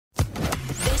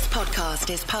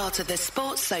podcast is part of the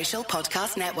Sports Social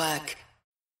Podcast Network.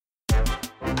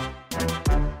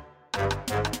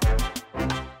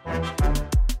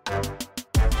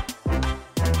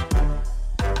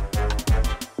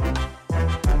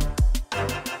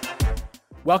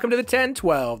 Welcome to the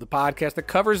 10-12, the podcast that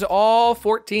covers all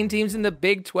 14 teams in the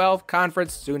Big 12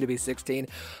 Conference, soon to be 16,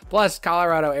 plus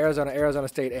Colorado, Arizona, Arizona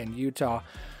State, and Utah.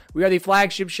 We are the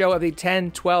flagship show of the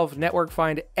 10-12 Network.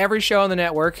 Find every show on the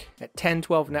network at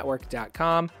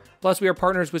 1012network.com. Plus, we are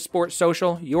partners with Sports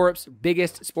Social, Europe's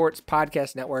biggest sports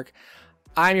podcast network.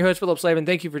 I'm your host, Phillip Slavin.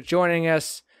 Thank you for joining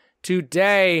us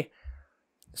today.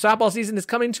 Softball season is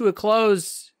coming to a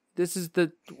close. This is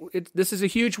a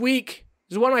huge week.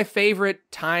 This is one of my favorite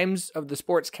times of the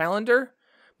sports calendar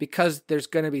because there's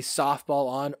going to be softball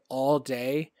on all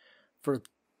day for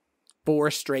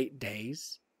 4 straight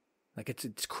days. Like it's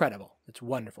incredible. It's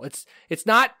wonderful. It's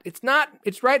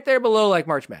right there below like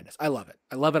March Madness. I love it.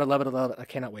 I love it. I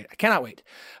cannot wait.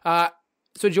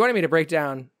 So joining me to break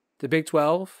down the Big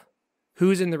 12,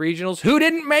 who's in the regionals, who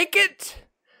didn't make it.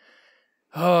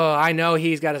 Oh, I know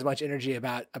he's got as much energy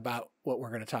about what we're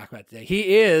going to talk about today.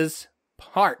 He is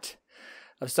part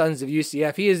of Sons of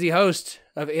UCF. He is the host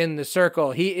of In the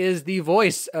Circle. He is the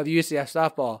voice of UCF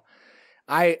softball.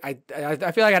 I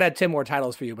feel like I'd had 10 more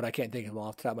titles for you, but I can't think of them all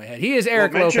off the top of my head. He is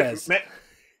Eric Lopez.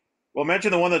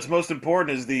 Mention the one that's most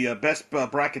important is the best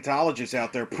bracketologist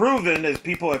out there, proven as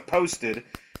people have posted,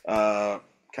 kind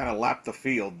of lapped the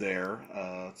field there.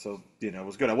 So, it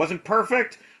was good. I wasn't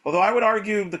perfect, although I would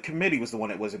argue the committee was the one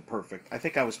that wasn't perfect. I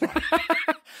think I was fine.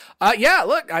 Yeah,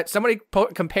 look, somebody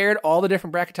compared all the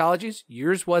different bracketologies.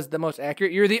 Yours was the most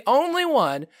accurate. You're the only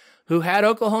one who had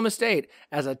Oklahoma State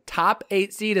as a top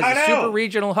 8 seed as a super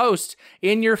regional host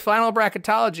in your final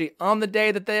bracketology on the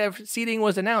day that the seeding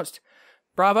was announced.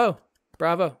 Bravo.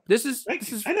 This is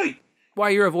why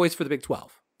you're a voice for the Big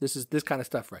 12. This is this kind of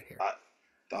stuff right here.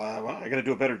 Well, I got to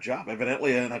do a better job,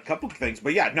 evidently, in a couple of things.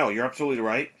 But yeah, no, you're absolutely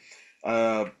right.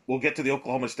 We'll get to the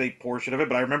Oklahoma State portion of it,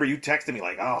 but I remember you texted me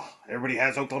like, "Oh, everybody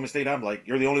has Oklahoma State." I'm like,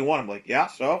 "You're the only one." I'm like, "Yeah,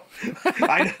 so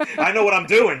I know what I'm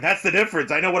doing. That's the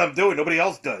difference. I know what I'm doing. Nobody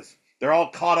else does. They're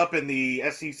all caught up in the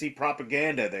SEC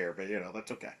propaganda there, but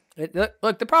that's okay."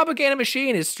 Look, the propaganda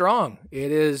machine is strong.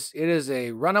 It is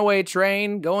a runaway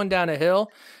train going down a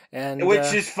hill, and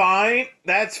which is fine.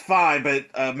 That's fine, but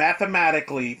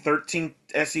mathematically, 13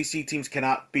 SEC teams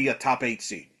cannot be a top 8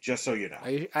 seed. Just so you know,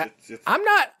 I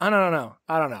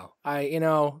don't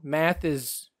know. Math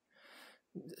is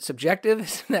subjective.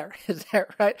 Is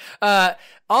that right?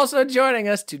 Also joining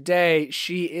us today,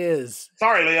 she is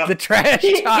Leah, the trash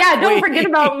talk yeah, don't forget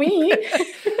about me.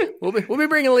 We'll be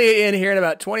bringing Leah in here in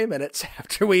about 20 minutes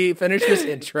after we finish this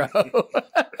intro.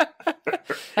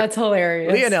 That's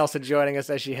hilarious. Lea Nelson joining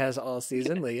us as she has all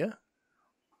season. Leah,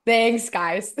 thanks,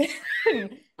 guys.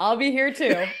 I'll be here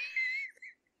too.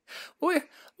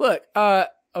 Look,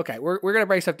 okay, we're gonna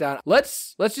break stuff down.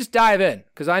 Let's just dive in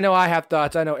because I know I have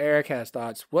thoughts. I know Eric has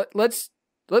thoughts. Let's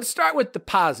start with the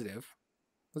positive.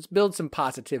 Let's build some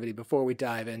positivity before we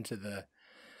dive into the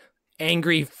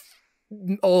angry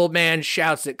old man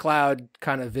shouts at cloud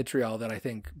kind of vitriol that I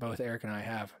think both Eric and I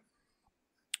have.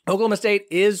 Oklahoma State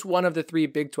is one of the 3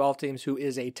 Big 12 teams who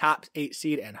is a top 8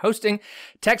 seed and hosting.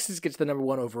 Texas gets the number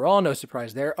 1 overall. No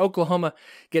surprise there. Oklahoma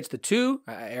gets the 2.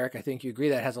 Eric, I think you agree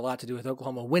that has a lot to do with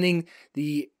Oklahoma winning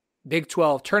the Big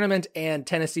 12 tournament and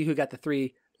Tennessee, who got the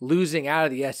 3, losing out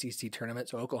of the SEC tournament.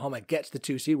 So Oklahoma gets the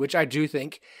 2 seed, which I do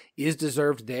think is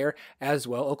deserved there as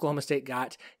well. Oklahoma State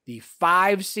got the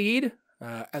 5 seed,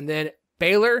 and then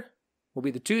Baylor will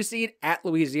be the 2 seed at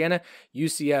Louisiana.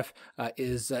 UCF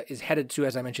is headed to,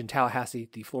 as I mentioned, Tallahassee,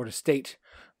 the Florida State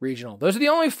regional. Those are the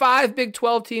only 5 Big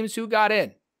 12 teams who got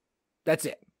in. That's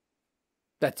it.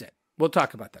 We'll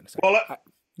talk about that in a second. Well,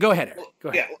 go ahead, Eric. Go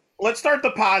ahead. Yeah, let's start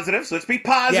the positives. Let's be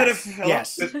positive.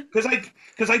 Yes.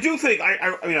 Because I do think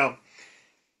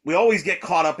we always get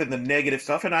caught up in the negative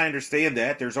stuff, and I understand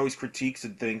that. There's always critiques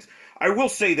and things. I will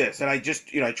say this, and I just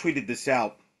I tweeted this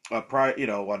out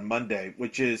on Monday,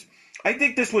 which is, I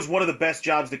think this was one of the best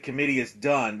jobs the committee has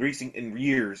done in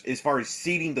years as far as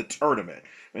seeding the tournament,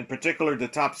 in particular the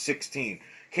top 16.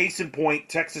 Case in point,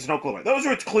 Texas and Oklahoma. Those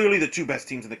are clearly the 2 best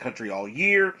teams in the country all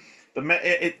year.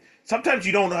 Sometimes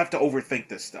you don't have to overthink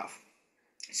this stuff.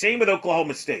 Same with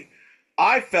Oklahoma State.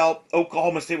 I felt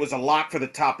Oklahoma State was a lock for the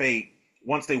top 8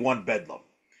 once they won Bedlam.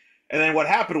 And then what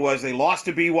happened was they lost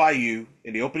to BYU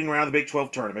in the opening round of the Big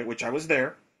 12 tournament, which I was there.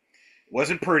 It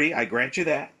wasn't pretty, I grant you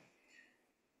that.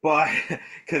 But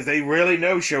because they really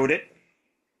no-showed it.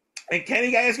 And Kenny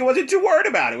Gaskell wasn't too worried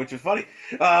about it, which is funny.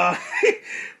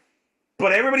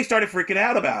 But everybody started freaking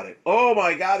out about it. Oh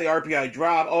my God, the RPI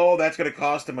drop. Oh, that's going to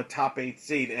cost them a top 8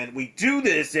 seed. And we do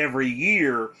this every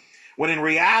year when in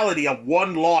reality, a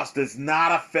one loss does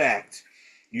not affect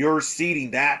your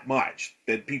seeding that much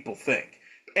that people think.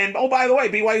 And oh, by the way,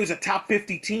 BYU is a top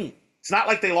 50 team. It's not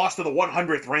like they lost to the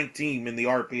 100th ranked team in the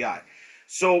RPI.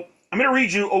 So I'm going to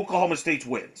read you Oklahoma State's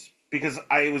wins because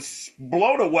I was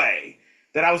blown away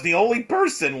that I was the only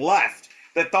person left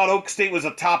that thought Oak State was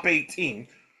a top 8 team,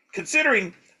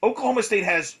 considering Oklahoma State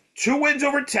has 2 wins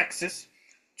over Texas,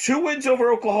 2 wins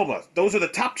over Oklahoma. Those are the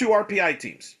top 2 RPI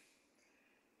teams.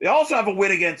 They also have a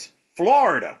win against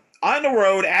Florida on the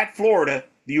road at Florida,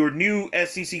 your new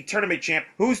SEC tournament champ,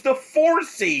 who's the 4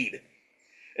 seed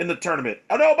in the tournament.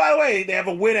 And oh, by the way, they have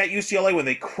a win at UCLA when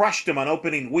they crushed them on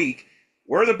opening week.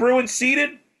 Where are the Bruins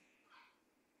seeded?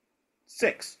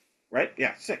 6, right?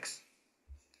 Yeah, 6.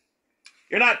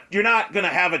 You're not going to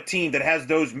have a team that has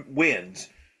those wins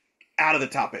out of the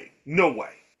top 8. No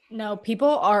way. No, people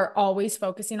are always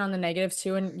focusing on the negatives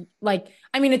too. And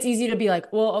it's easy to be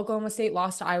like, well, Oklahoma State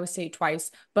lost to Iowa State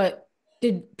twice, but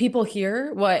did people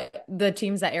hear what the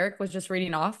teams that Eric was just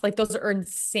reading off? Like, those are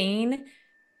insane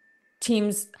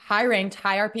teams, high ranked,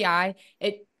 high RPI.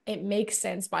 It makes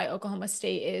sense why Oklahoma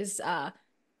State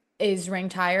is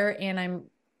ranked higher. And I'm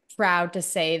proud to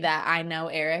say that I know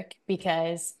Eric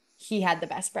because he had the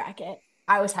best bracket.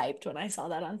 I was hyped when I saw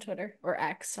that on Twitter, or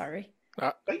X, sorry.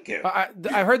 Thank you.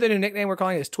 I heard the new nickname we're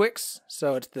calling it is Twix,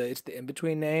 so it's the in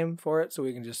between name for it. So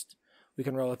we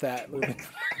can roll with that.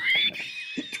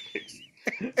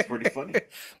 It's pretty funny.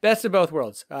 Best of both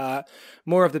worlds.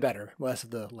 More of the better, less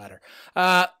of the latter.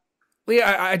 Lea,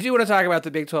 I do want to talk about the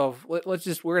Big 12. We're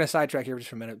going to sidetrack here just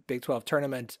for a minute. Big 12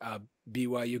 tournament.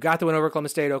 BYU got the win over Oklahoma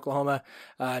State. Oklahoma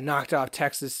knocked off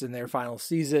Texas in their final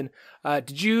season.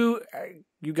 Did you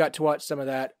got to watch some of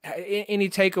that? Any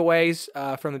takeaways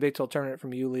from the Big 12 tournament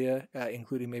from you, Lea,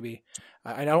 including maybe,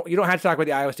 I know you don't have to talk about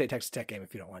the Iowa State Texas Tech game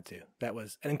if you don't want to. That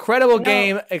was an incredible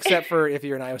game, except for if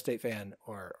you're an Iowa State fan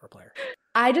or player.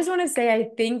 I just want to say, I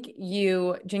think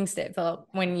you jinxed it, Phillip,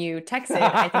 when you texted,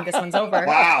 I think this one's over.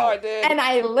 Wow. I did. And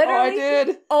I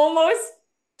literally almost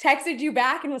texted you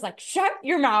back and was like, shut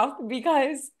your mouth,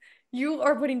 because you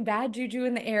are putting bad juju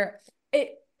in the air.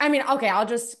 I'll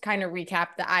just kind of recap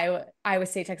the Iowa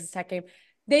State Texas Tech game.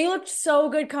 They looked so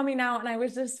good coming out, and I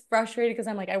was just frustrated because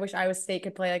I'm like, I wish Iowa State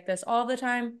could play like this all the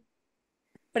time.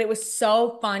 But it was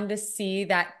so fun to see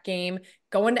that game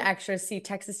go into extras, see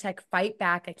Texas Tech fight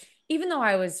back. Like, even though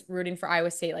I was rooting for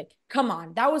Iowa State, like, come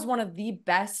on, that was one of the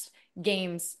best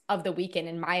games of the weekend,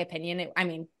 in my opinion.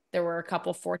 There were a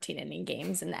couple 14-inning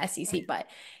games in the SEC, but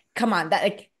come on,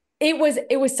 it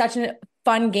was such a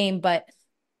fun game. But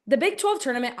the Big 12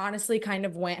 tournament honestly kind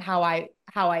of went how I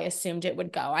assumed it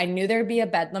would go. I knew there'd be a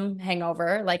Bedlam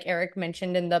hangover, like Eric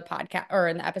mentioned in the podcast or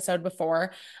in the episode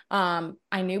before. I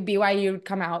knew BYU would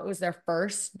come out. It was their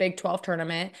first Big 12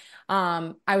 tournament.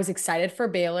 I was excited for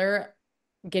Baylor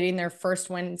getting their first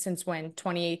win since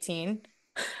 2018.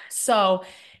 So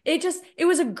it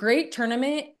was a great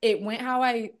tournament. It went how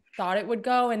I thought it would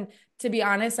go. And to be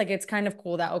honest, it's kind of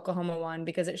cool that Oklahoma won,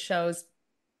 because it shows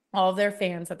all of their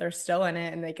fans that they're still in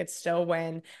it and they could still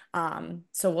win.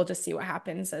 So we'll just see what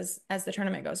happens as the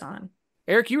tournament goes on.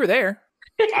 Eric, you were there.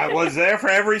 I was there for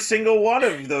every single one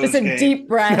of those games. Just a deep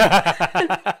breath.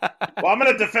 Well, I'm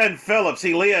going to defend Phillip.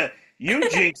 See, Lea, you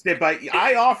jinxed it, but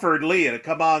I offered Lea to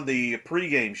come on the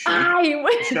pregame show.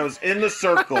 Shows in the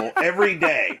circle every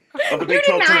day of the Big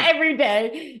 12 tournament. Not every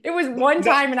day. It was one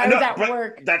time, and I was at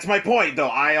work. That's my point, though.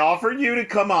 I offered you to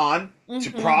come on to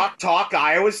talk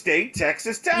Iowa State,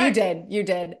 Texas Tech. You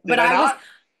did. But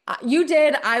you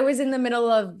did. I was in the middle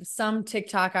of some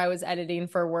TikTok I was editing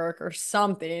for work or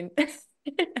something.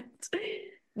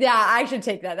 Yeah, I should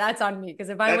take that. That's on me, because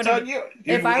if I would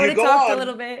have talked a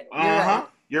little bit,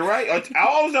 You're right.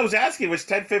 All I was asking was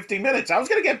 10, 15 minutes. I was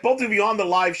going to get both of you on the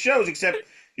live shows, except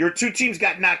your 2 teams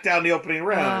got knocked out in the opening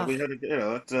round. We had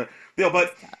that's a deal.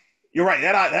 But you're right.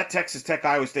 That Texas Tech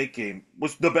Iowa State game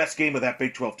was the best game of that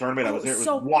Big 12 tournament. I was there. It was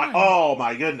so wild. Oh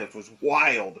my goodness, it was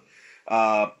wild.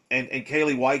 And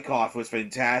Kaylee Wyckoff was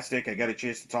fantastic. I got a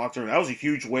chance to talk to her. That was a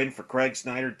huge win for Craig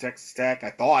Snyder, Texas Tech. I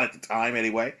thought at the time,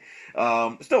 anyway.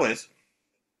 Still is.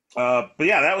 But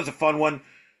yeah, that was a fun one.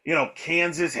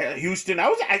 Kansas, Houston.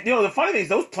 The funny thing is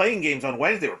those playing games on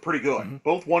Wednesday were pretty good. Mm-hmm.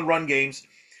 Both 1-run games.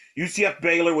 UCF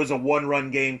Baylor was a 1-run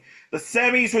game. The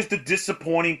semis was the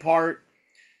disappointing part,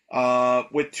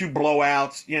 with 2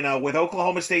 blowouts. With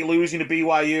Oklahoma State losing to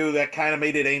BYU, that kind of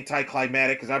made it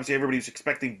anticlimactic, because obviously everybody was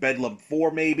expecting Bedlam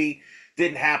 4 maybe.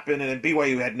 Didn't happen, and then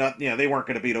BYU had nothing. They weren't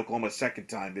going to beat Oklahoma a second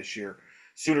time this year.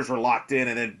 Sooners were locked in,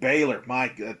 and then Baylor,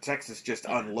 Texas just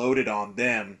unloaded on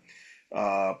them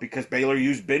because Baylor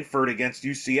used Binford against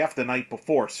UCF the night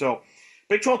before. So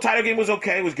Big 12 title game was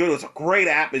okay. It was good. It was a great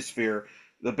atmosphere.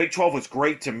 The Big 12 was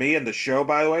great to me and the show,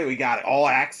 by the way. We got all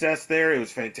access there. It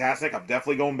was fantastic. I'm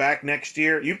definitely going back next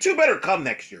year. You two better come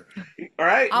next year. All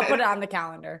right? I'll put it on the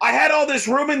calendar. I had all this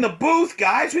room in the booth,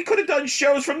 guys. We could have done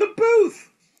shows from the booth.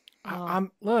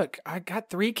 Look, I got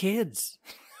 3 kids.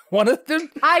 One of them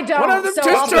so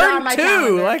just turned 2.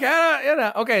 Calendar.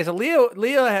 Like, okay, so Lea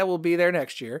will be there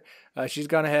next year. She's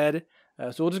gone ahead.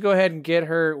 So we'll just go ahead and get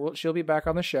her. She'll be back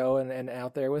on the show and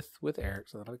out there with Eric.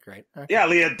 So that'll be great. Okay. Yeah,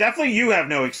 Lea, definitely you have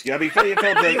no excuse. I mean,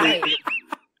 Phillip,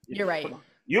 You're right.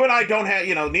 You and I don't have,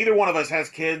 neither one of us has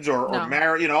kids or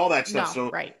married, all that stuff. No,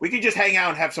 so right. we can just hang out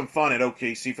and have some fun at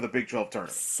OKC for the Big 12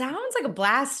 tournament. Sounds like a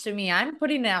blast to me. I'm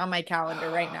putting it on my calendar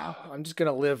right now. I'm just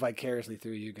gonna live vicariously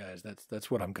through you guys.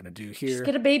 That's what I'm gonna do here. Just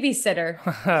get a babysitter.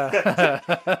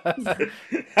 Is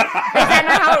that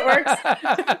not how it works?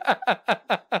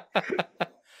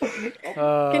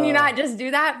 Can you not just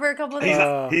do that for a couple of days?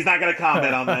 He's not going to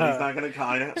comment on that. He's not going to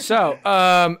comment. So,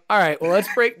 all right. Well, let's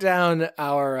break down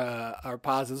our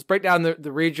positives. Let's break down the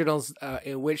regionals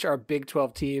in which our Big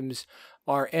 12 teams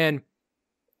are in.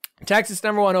 Texas,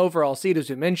 number 1 overall seed, as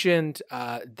we mentioned.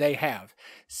 They have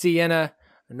Siena,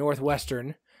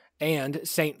 Northwestern, and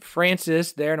St.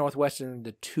 Francis. They're Northwestern,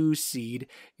 the 2 seed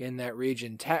in that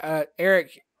region.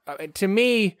 Eric, to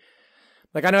me,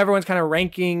 like, I know everyone's kind of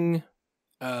ranking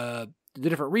the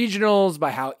different regionals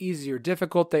by how easy or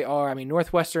difficult they are. I mean,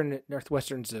 Northwestern's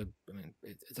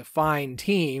it's a fine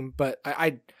team, but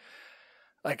I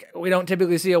we don't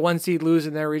typically see a 1 seed lose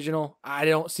in their regional. I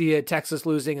don't see a Texas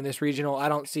losing in this regional. I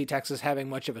don't see Texas having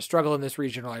much of a struggle in this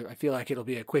regional. I feel like it'll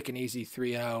be a quick and easy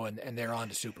 3-0 and they're on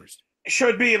to supers. It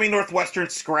should be. I mean,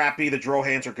 Northwestern's scrappy. The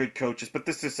Drohans are good coaches, but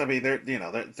this is,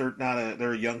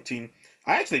 they're a young team.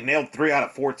 I actually nailed 3 out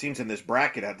of 4 teams in this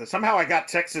bracket. Somehow I got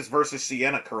Texas versus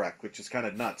Siena correct, which is kind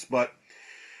of nuts. But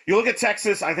you look at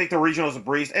Texas, I think the regional is a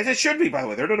breeze, as it should be, by the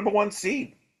way. They're the number 1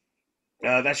 seed.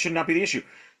 That should not be the issue.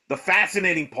 The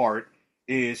fascinating part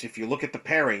is if you look at the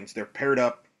pairings, they're paired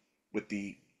up with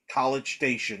the College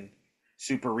Station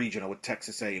Super Regional with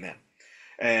Texas A&M.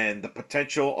 And the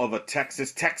potential of a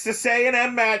Texas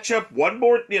A&M matchup, one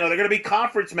more, they're going to be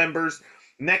conference members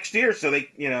next year. So they,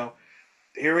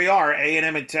 here we are,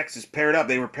 A&M and Texas paired up.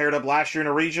 They were paired up last year in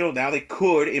a regional. Now they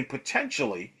could and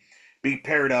potentially be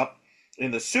paired up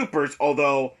in the supers,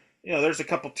 although, there's a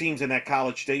couple teams in that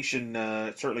College Station,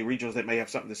 certainly regionals that may have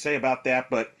something to say about that.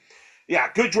 But, yeah,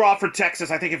 good draw for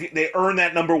Texas. I think if they earn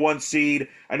that number 1 seed,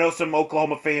 I know some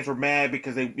Oklahoma fans were mad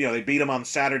because they beat them on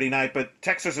Saturday night, but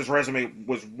Texas's resume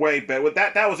was way better.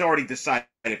 That was already decided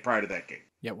prior to that game.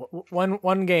 Yeah,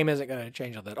 one game isn't going to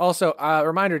change all that. Also,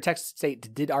 reminder: Texas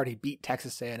State did already beat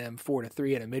Texas A&M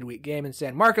 4-3 in a midweek game in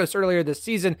San Marcos earlier this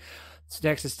season. So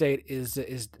Texas State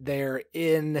is there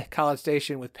in College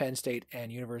Station with Penn State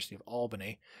and University of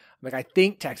Albany. I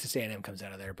think Texas A&M comes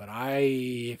out of there, but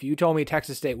if you told me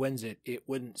Texas State wins it, it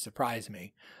wouldn't surprise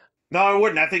me. No, I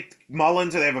wouldn't. I think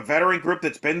Mullins, they have a veteran group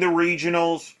that's been to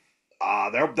regionals.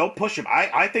 They'll push him.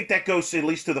 I think that goes at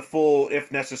least to the full,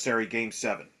 if necessary, Game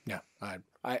 7. Yeah,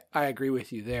 I agree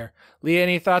with you there. Lea,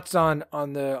 any thoughts on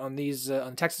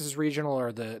Texas regional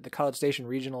or the College Station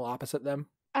regional opposite them?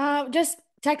 Just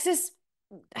Texas.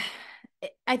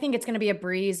 I think it's going to be a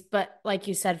breeze, but like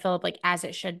you said, Phillip, as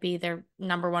it should be, they're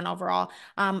number 1 overall.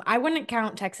 I wouldn't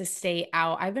count Texas State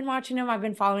out. I've been watching them. I've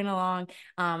been following along.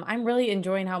 I'm really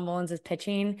enjoying how Mullins is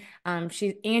pitching.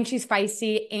 She's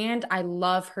feisty, and I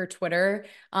love her Twitter.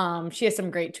 She has some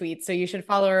great tweets, so you should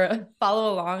follow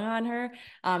along on her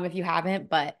if you haven't.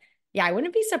 But yeah, I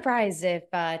wouldn't be surprised if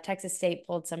Texas State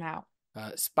pulled some out.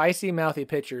 Spicy, mouthy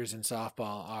pitchers in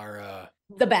softball are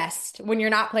the best when you're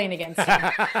not playing against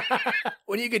them.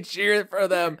 When you can cheer for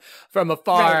them from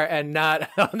afar and not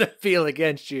on the field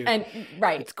against you. And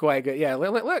it's quite good. Yeah,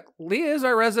 look, Lea is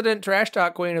our resident trash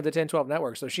talk queen of the 1012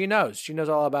 network, so she knows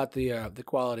all about the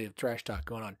quality of trash talk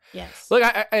going on. Yes. Look,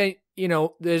 I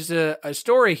there's a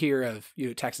story here of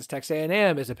Texas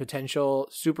A&M is a potential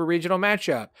super regional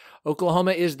matchup.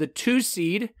 Oklahoma is the 2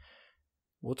 seed.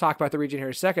 We'll talk about the region here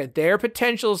in a second. Their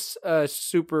potential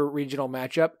super regional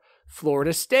matchup,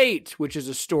 Florida State, which is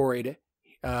a storied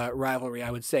rivalry,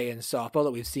 I would say, in softball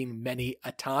that we've seen many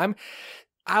a time.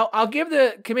 I'll give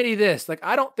the committee this: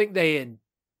 I don't think they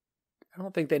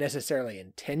necessarily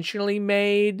intentionally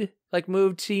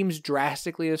moved teams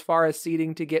drastically as far as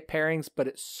seeding to get pairings, but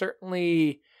it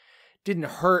certainly didn't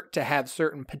hurt to have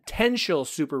certain potential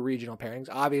super regional pairings.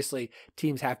 Obviously,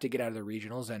 teams have to get out of the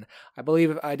regionals, and I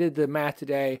believe I did the math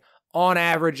today. On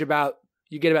average, about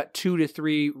you get about 2 to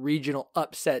 3 regional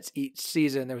upsets each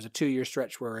season. There was a 2-year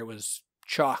stretch where it was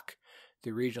chalk the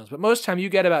regionals, but most time you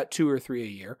get about 2 or 3 a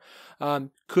year.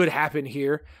 Could happen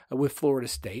here with Florida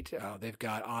State. They've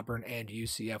got Auburn and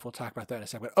UCF. We'll talk about that in a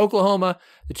second. But Oklahoma,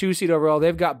 the 2 seed overall,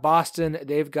 they've got Boston.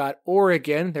 They've got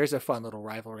Oregon. There's a fun little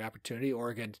rivalry opportunity.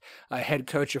 Oregon head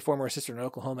coach, a former assistant in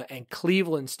Oklahoma, and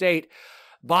Cleveland State.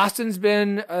 Boston's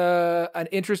been an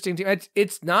interesting team.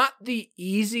 It's not the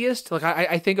easiest. Like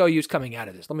I think OU's coming out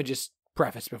of this. Let me just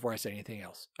preface before I say anything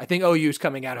else. I think OU's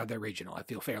coming out of their regional. I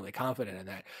feel fairly confident in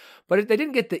that. But they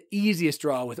didn't get the easiest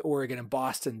draw with Oregon and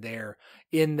Boston there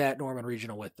in that Norman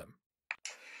regional with them.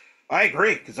 I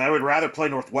agree, because I would rather play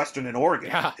Northwestern than Oregon.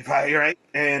 Yeah. Right?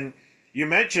 And you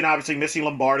mentioned, obviously, Missy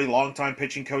Lombardi, longtime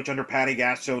pitching coach under Patty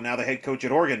Gasso, now the head coach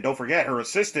at Oregon. Don't forget her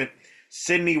assistant,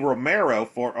 Sydney Romero,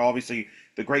 for obviously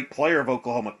the great player of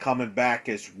Oklahoma, coming back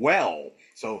as well.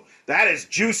 So that is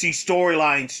juicy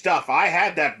storyline stuff. I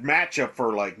had that matchup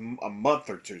for like a month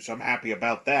or two, so I'm happy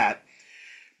about that.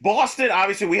 Boston,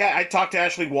 obviously, I talked to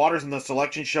Ashley Waters in the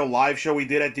selection show, live show we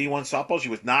did at D1 Softball. She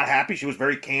was not happy. She was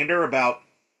very candid about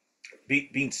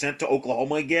being sent to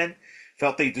Oklahoma again.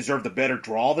 Felt they deserved a better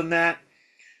draw than that.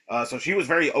 So she was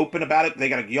very open about it. They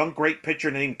got a young, great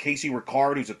pitcher named Casey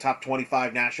Ricard, who's a top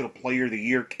 25 National Player of the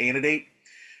Year candidate.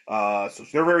 So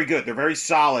they're very good. They're very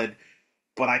solid.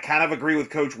 But I kind of agree with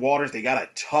Coach Waters. They got a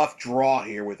tough draw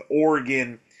here with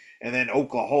Oregon and then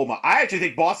Oklahoma. I actually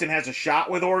think Boston has a shot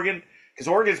with Oregon because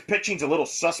Oregon's pitching's a little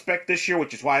suspect this year,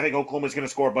 which is why I think Oklahoma's going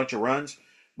to score a bunch of runs.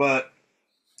 But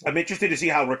I'm interested to see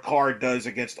how Ricard does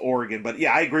against Oregon. But,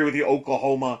 yeah, I agree with you,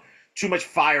 Oklahoma. Too much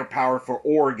firepower for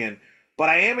Oregon. But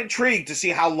I am intrigued to see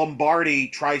how Lombardi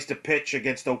tries to pitch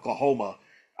against Oklahoma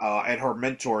and her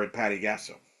mentor in Patty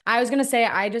Gasso. I was going to say,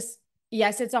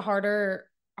 yes, it's a harder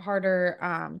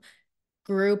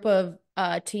group of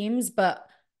teams, but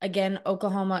again,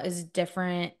 Oklahoma is a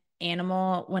different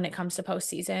animal when it comes to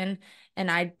postseason,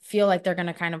 and I feel like they're going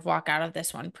to kind of walk out of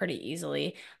this one pretty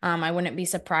easily. I wouldn't be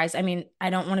surprised. I mean, I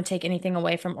don't want to take anything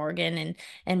away from Oregon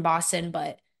and Boston,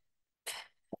 but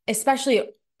especially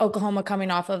Oklahoma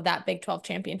coming off of that Big 12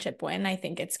 championship win, I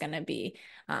think it's going to be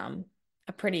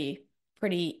a pretty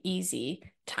easy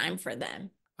time for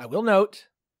them. I will note,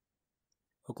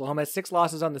 Oklahoma has 6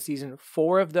 losses on the season.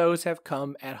 4 of those have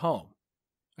come at home.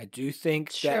 I do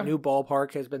think that new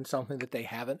ballpark has been something that they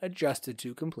haven't adjusted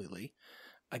to completely.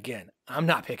 Again, I'm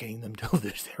not picking them to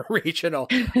lose their regional.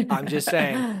 I'm just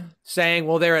saying,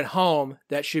 well, they're at home.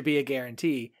 That should be a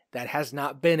guarantee. That has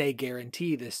not been a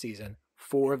guarantee this season.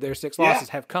 4 of their 6 losses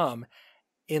have come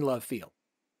in Love Field.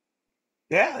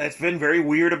 Yeah, that's been very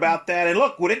weird about that. And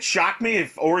look, would it shock me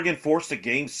if Oregon forced a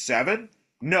Game 7?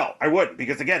 No, I wouldn't,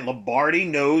 because again, Lombardi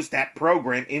knows that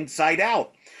program inside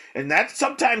out. And that's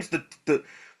sometimes the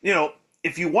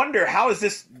if you wonder how is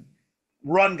this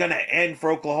run going to end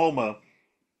for Oklahoma,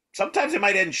 sometimes it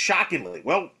might end shockingly.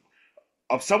 Well,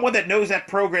 of someone that knows that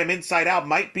program inside out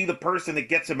might be the person that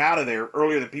gets him out of there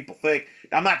earlier than people think.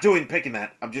 I'm not picking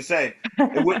that. I'm just saying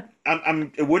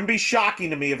it wouldn't be shocking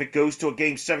to me if it goes to a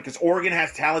Game 7, because Oregon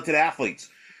has talented athletes.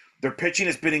 Their pitching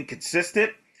has been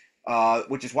inconsistent.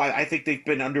 Which is why I think they've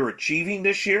been underachieving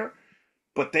this year.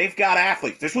 But they've got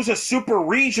athletes. This was a super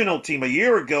regional team a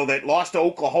year ago that lost to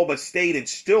Oklahoma State in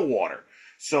Stillwater.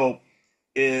 So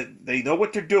they know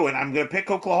what they're doing. I'm going to pick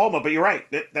Oklahoma, but you're right.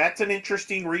 That's an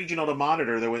interesting regional to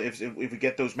monitor if we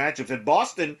get those matchups. And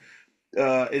Boston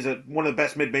is one of the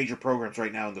best mid-major programs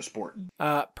right now in the sport.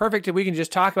 Perfect. If we can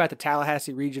just talk about the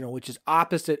Tallahassee Regional, which is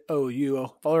opposite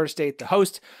OU. Florida State, the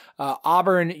host.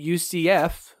 Auburn,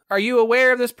 UCF. Are you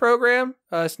aware of this program?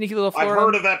 Sneaky little Florida. I've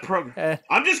heard of that program.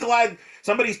 I'm just glad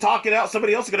somebody's talking out.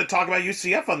 Somebody else is going to talk about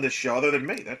UCF on this show other than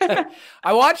me.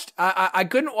 I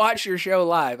couldn't watch your show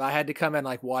live. I had to come and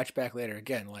watch back later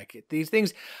again. These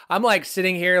things, I'm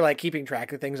sitting here keeping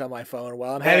track of things on my phone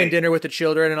while I'm having dinner with the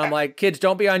children. And I'm like, kids,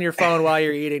 don't be on your phone while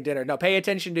you're eating dinner. No, pay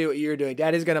attention to what you're doing.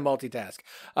 Dad is going to multitask.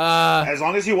 As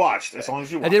long as you watched.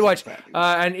 I did watch.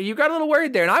 And you got a little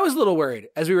worried there. And I was a little worried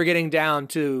as we were getting down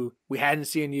to, we hadn't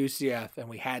seen UCF and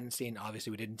we hadn't seen,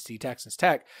 obviously we didn't see Texas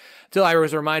Tech until I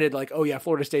was reminded oh yeah,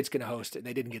 Florida State's going to host it.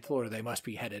 They didn't get Florida. They must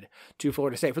be headed to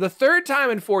Florida State for the 3rd time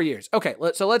in 4 years. Okay.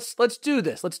 Let's do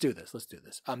this. Let's do this.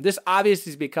 This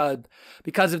obviously is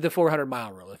because of the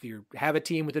 400-mile rule. If you have a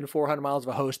team within 400 miles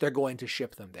of a host, they're going to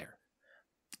ship them there.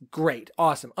 Great.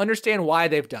 Awesome. Understand why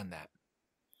they've done that.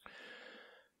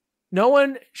 No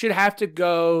one should have to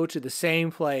go to the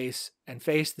same place and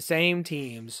face the same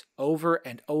teams over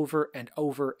and over and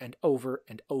over and over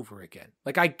and over again.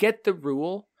 I get the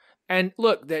rule. And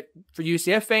look, that for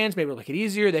UCF fans, maybe it'll make it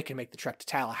easier. They can make the trek to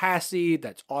Tallahassee.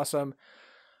 That's awesome.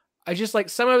 I just like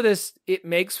some of this, it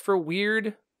makes for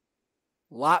weird,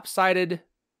 lopsided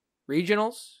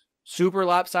regionals, super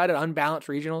lopsided, unbalanced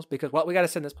regionals, because we got to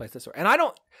send this place this way. And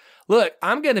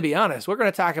I'm going to be honest. We're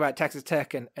going to talk about Texas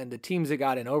Tech and the teams that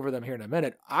got in over them here in a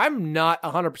minute. I'm not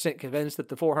 100% convinced that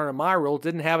the 400-mile rule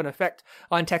didn't have an effect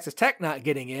on Texas Tech not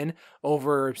getting in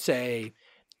over, say,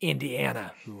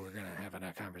 Indiana, who we're going to have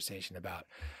a conversation about.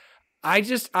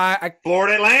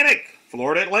 Florida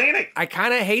Atlantic. I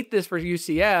kind of hate this for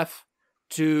UCF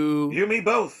to... You and me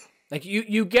both. Like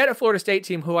you get a Florida State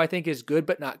team who I think is good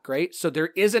but not great, so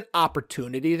there is an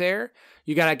opportunity there.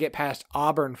 You got to get past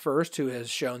Auburn first, who has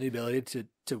shown the ability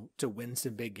to win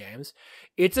some big games.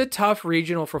 It's a tough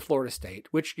regional for Florida State,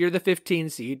 which you're the 15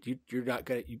 seed. You're not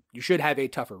gonna. You should have a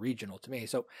tougher regional to me.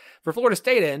 So for Florida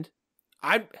State end,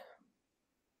 I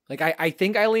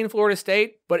think I lean Florida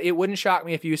State, but it wouldn't shock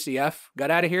me if UCF got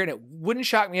out of here, and it wouldn't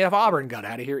shock me if Auburn got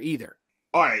out of here either.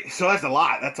 All right, so that's a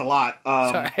lot.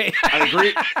 Sorry. I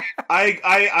agree.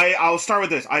 I'll start with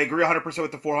this. I agree 100%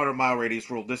 with the 400-mile radius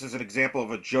rule. This is an example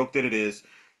of a joke that it is.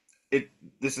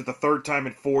 This is the third time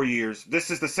in 4 years.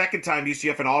 This is the second time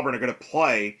UCF and Auburn are going to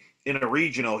play in a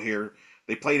regional here.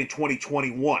 They played in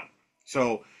 2021.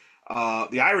 So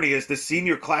the irony is this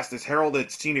heralded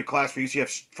senior class for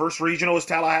UCF's first regional is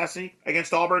Tallahassee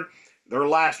against Auburn. Their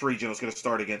last regional is going to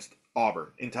start against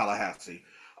Auburn in Tallahassee.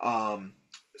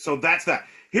 So that's that.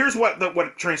 Here's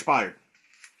what transpired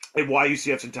and why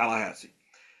UCF's in Tallahassee.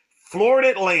 Florida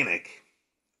Atlantic.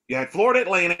 You had Florida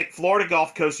Atlantic, Florida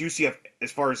Gulf Coast, UCF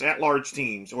as far as at-large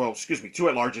teams. Well, excuse me, two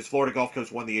at-larges. Florida Gulf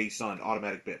Coast won the A-Sun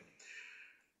automatic bid.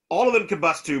 All of them can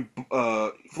bus to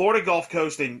Florida Gulf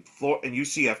Coast and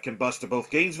UCF can bus to both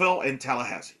Gainesville and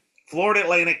Tallahassee. Florida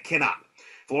Atlantic cannot.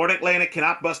 Florida Atlantic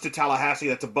cannot bus to Tallahassee.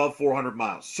 That's above 400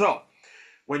 miles. So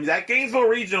when that Gainesville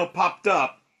regional popped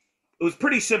up, it was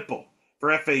pretty simple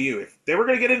for FAU. If they were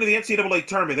going to get into the NCAA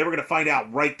tournament, they were going to find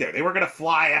out right there. They were going to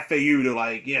fly FAU to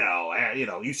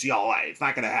UCLA. It's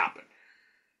not going to happen.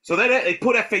 So then they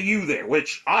put FAU there,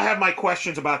 which I have my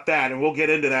questions about that, and we'll get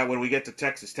into that when we get to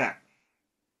Texas Tech.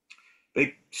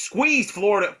 They squeezed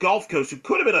Florida Gulf Coast, who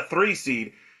could have been a 3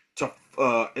 seed, to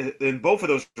in both of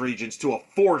those regions to a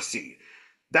 4 seed.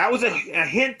 That was a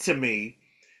hint to me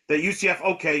that UCF,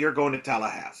 okay, you're going to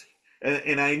Tallahassee.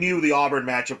 And I knew the Auburn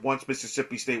matchup once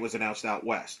Mississippi State was announced out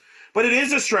west. But it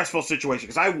is a stressful situation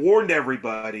because I warned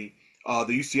everybody,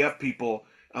 the UCF people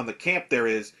on the camp there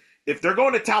is, if they're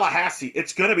going to Tallahassee,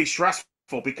 it's going to be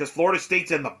stressful because Florida State's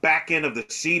in the back end of the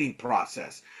seeding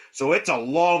process. So it's a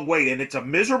long wait, and it's a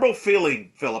miserable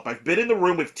feeling, Phillip. I've been in the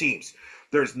room with teams.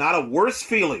 There's not a worse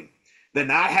feeling than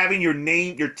not having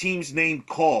your team's name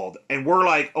called, and we're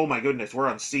like, oh my goodness, we're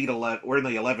on seed 11. We're in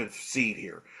the 11th seed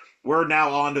here. We're now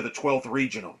on to the 12th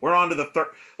regional. We're on to the third.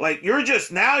 Like, you're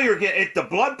getting the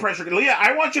blood pressure. Lea,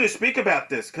 I want you to speak about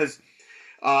this because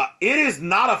it is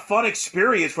not a fun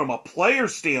experience from a player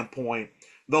standpoint.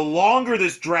 The longer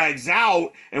this drags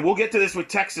out, and we'll get to this with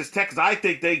Texas Tech because I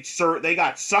think they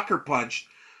got sucker punched.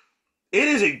 It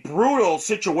is a brutal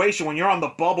situation when you're on the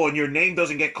bubble and your name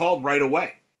doesn't get called right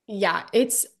away. Yeah,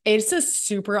 it's a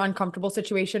super uncomfortable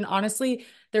situation. Honestly,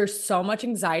 there's so much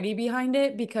anxiety behind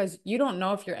it because you don't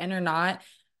know if you're in or not.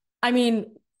 I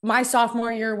mean, my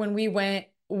sophomore year when we went,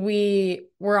 we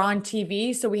were on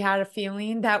TV, so we had a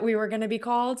feeling that we were going to be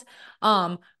called.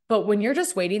 But when you're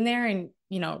just waiting there and,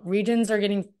 regionals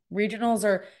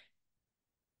are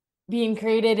being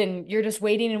created and you're just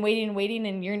waiting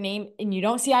and your name, and you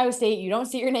don't see Iowa State, you don't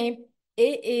see your name,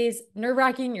 it is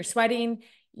nerve-wracking. You're sweating.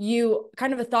 You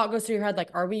kind of a thought goes through your head,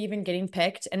 like, are we even getting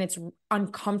picked? And it's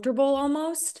uncomfortable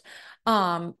almost.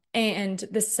 And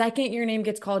the second your name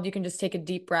gets called, you can just take a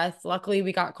deep breath. Luckily,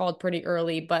 we got called pretty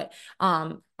early, but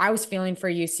I was feeling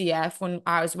for UCF when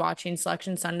I was watching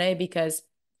Selection Sunday because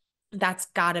that's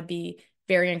got to be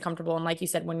very uncomfortable. And like you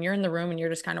said, when you're in the room and you're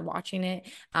just kind of watching it,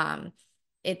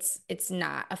 it's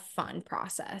not a fun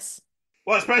process.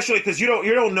 Well, especially because you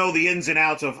don't know the ins and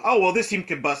outs of, oh, well, this team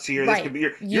can bust here. Right. This could be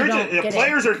here. The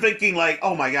players are thinking like,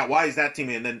 oh my God, why is that team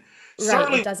in? And then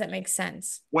certainly it doesn't make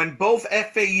sense. When both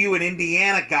FAU and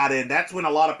Indiana got in, that's when a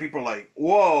lot of people are like,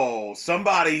 whoa,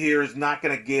 somebody here is not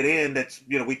going to get in. That's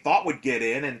we thought would get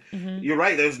in, and You're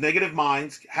right. Those negative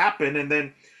minds happen, and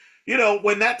then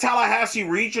when that Tallahassee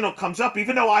regional comes up,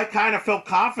 even though I kind of felt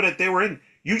confident they were in,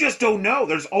 you just don't know.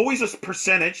 There's always a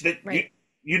percentage that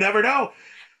you never know.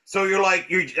 So you're like,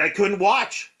 I couldn't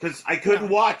watch because I couldn't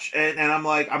watch. And I'm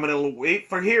like, I'm going to wait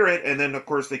for hear it. And then, of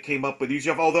course, they came up with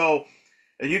UCF. Although,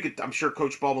 and I'm sure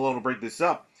Coach Paul Malone will bring this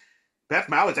up. Beth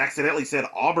Mowitz accidentally said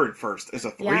Auburn first as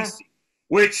a 3 seed,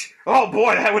 which, oh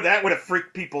boy, that would have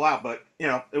freaked people out. But,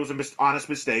 it was an honest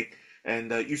mistake.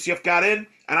 And UCF got in,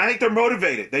 and I think they're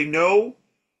motivated. They know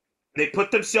they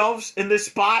put themselves in this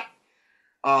spot,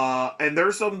 and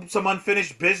there's some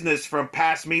unfinished business from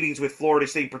past meetings with Florida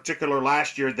State, in particular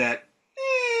last year, that,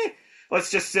 let's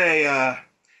just say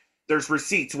there's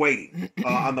receipts waiting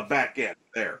on the back end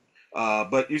there.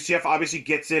 But UCF obviously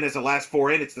gets in as the last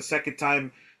four in. It's the second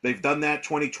time they've done that.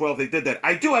 2012, they did that.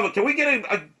 I do have can we get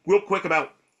a real quick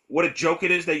about what a joke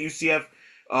it is that UCF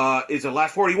is the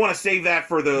last four? Do you want to save that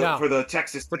for the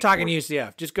Texas? We're talking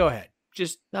UCF. Just go ahead.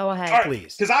 Just go ahead, right,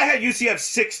 please. Because I had UCF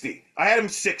 60. I had them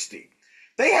 60.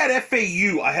 They had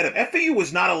FAU ahead of FAU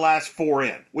was not a last four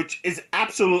in, which is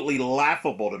absolutely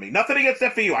laughable to me. Nothing against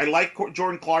FAU. I like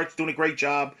Jordan Clark's doing a great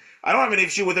job. I don't have an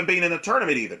issue with him being in the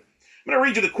tournament either. I'm going to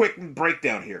read you the quick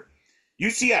breakdown here.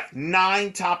 UCF,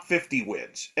 9 top 50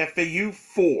 wins. FAU,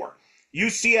 4.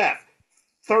 UCF,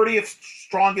 30th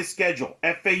strongest schedule.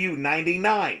 FAU,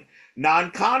 99.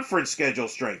 Non-conference schedule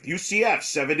strength. UCF,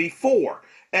 74.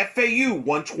 FAU,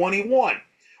 121.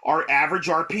 Our average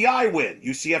RPI win.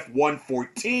 UCF,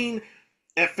 114.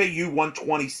 FAU,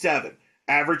 127.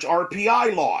 Average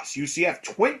RPI loss. UCF,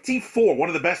 24. One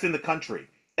of the best in the country.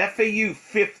 FAU,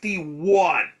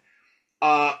 51.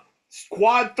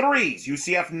 Quad threes,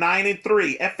 UCF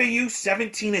 9-3, FAU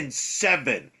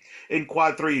 17-7 in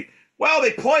quad three. Well,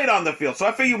 they played on the field, so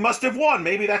FAU must have won.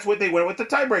 Maybe that's what they went with the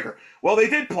tiebreaker. Well, they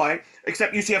did play,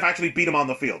 except UCF actually beat them on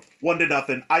the field,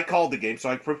 1-0. I called the game, so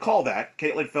I recall that.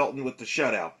 Caitlin Felton with the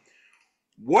shutout.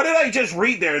 What did I just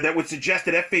read there that would suggest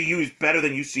that FAU is better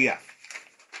than UCF?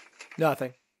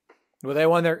 Nothing. Well, they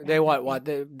won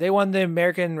They won the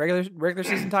American regular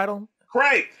season title.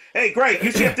 Great. Hey, great.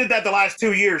 UCF did that the last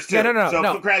 2 years, too. No. So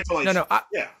congratulations.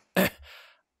 No.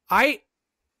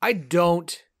 I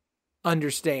don't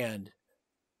understand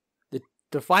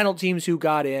the final teams who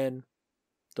got in,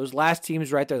 those last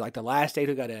teams right there, like the last 8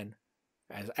 who got in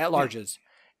as at larges,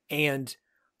 and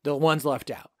the ones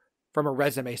left out from a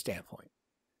resume standpoint.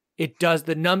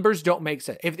 The numbers don't make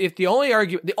sense. If the only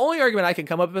argument I can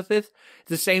come up with is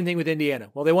the same thing with Indiana.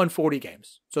 Well, they won 40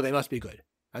 games, so they must be good.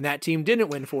 And that team didn't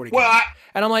win 40 games.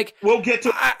 And I'm like, we'll get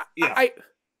to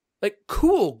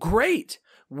cool, great.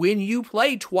 When you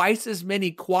play twice as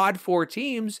many quad 4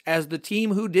 teams as the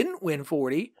team who didn't win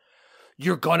 40,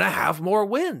 you're going to have more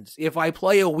wins. If I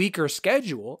play a weaker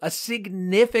schedule, a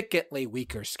significantly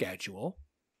weaker schedule.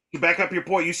 To back up your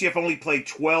point, UCF only played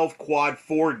 12 quad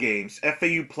 4 games.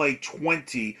 FAU played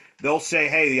 20. They'll say,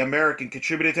 hey, the American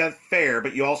contributed to that, fair,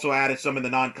 but you also added some in the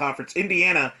non-conference.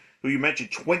 Indiana, who you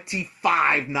mentioned,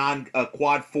 25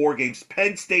 quad 4 games.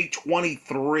 Penn State,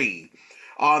 23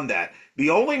 on that. The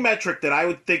only metric that I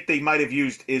would think they might have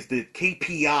used is the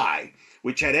KPI,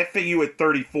 which had FAU at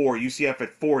 34, UCF at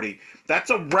 40.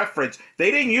 That's a reference. They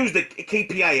didn't use the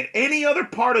KPI at any other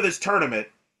part of this tournament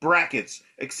brackets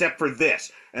except for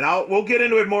this. And we'll get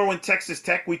into it more when Texas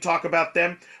Tech, we talk about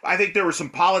them. I think there was some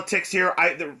politics here,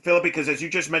 Phillip, because as you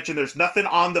just mentioned, there's nothing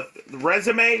on the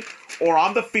resume or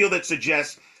on the field that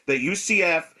suggests that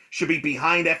UCF should be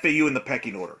behind FAU in the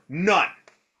pecking order. None.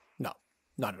 No,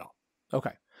 not at all.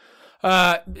 Okay.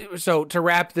 So to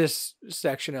wrap this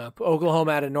section up,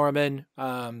 Oklahoma out of Norman.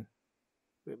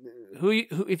 Who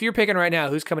if you're picking right now,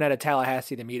 who's coming out of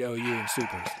Tallahassee to meet OU in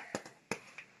Supers?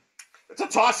 It's a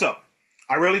toss-up.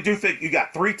 I really do think you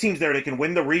got 3 teams there that can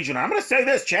win the region. I'm going to say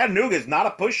this: Chattanooga is not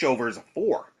a pushover as a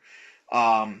 4.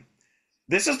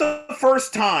 This is the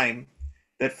first time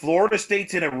that Florida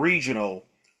State's in a regional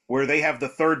where they have the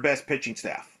 3rd best pitching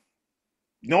staff.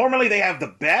 Normally they have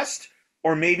the best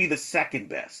or maybe the 2nd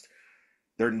best.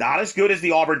 They're not as good as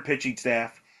the Auburn pitching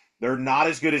staff. They're not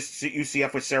as good as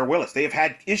UCF with Sarah Willis. They have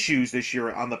had issues this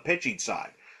year on the pitching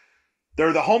side.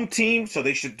 They're the home team, so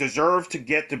they should deserve to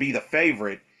get to be the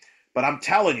favorite. But I'm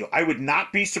telling you, I would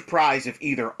not be surprised if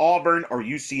either Auburn or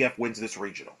UCF wins this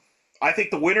regional. I think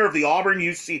the winner of the Auburn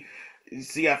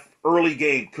UCF early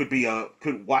game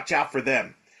could watch out for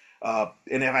them.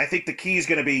 And I think the key is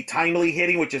going to be timely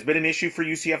hitting, which has been an issue for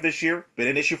UCF this year, been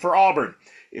an issue for Auburn.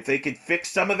 If they can fix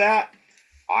some of that,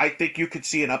 I think you could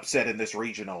see an upset in this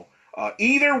regional,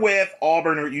 either with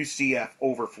Auburn or UCF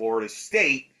over Florida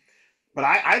State. But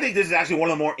I think this is actually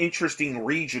one of the more interesting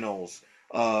regionals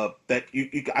that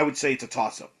I would say it's a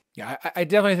toss-up. Yeah, I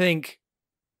definitely think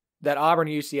that Auburn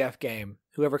UCF game,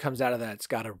 whoever comes out of that's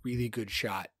got a really good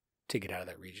shot to get out of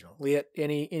that regional. Lea,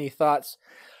 any thoughts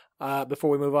before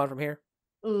we move on from here?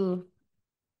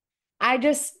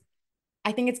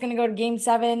 I think it's going to go to Game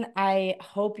 7. I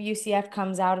hope UCF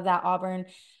comes out of that Auburn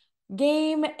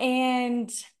game,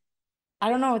 and I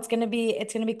don't know. It's going to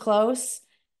be close.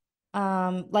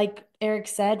 Like Eric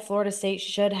said, Florida State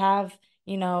should have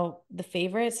the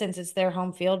favorite since it's their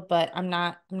home field, but I'm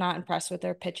not impressed with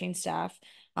their pitching staff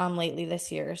lately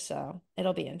this year. So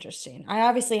it'll be interesting.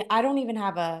 I don't even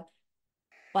have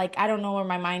I don't know where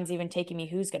my mind's even taking me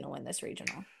who's going to win this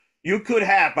regional. You could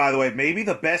have, by the way, maybe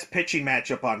the best pitching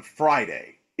matchup on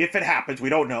Friday. If it happens, we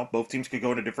don't know. Both teams could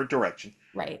go in a different direction.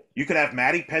 Right. You could have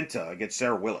Maddie Penta against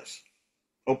Sarah Willis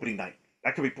opening night.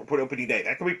 That could be opening day.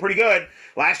 That could be pretty good.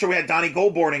 Last year we had Donnie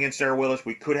Goldborn against Sarah Willis.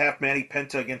 We could have Maddie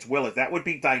Penta against Willis. That would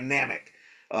be dynamic.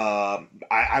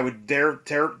 I would dare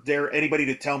anybody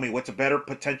to tell me what's a better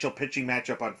potential pitching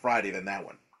matchup on Friday than that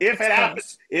one. If it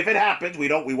happens, we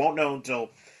won't know until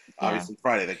obviously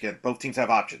Friday. Again, both teams have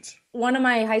options. One of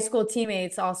my high school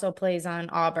teammates also plays on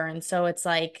Auburn, so it's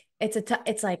like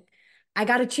I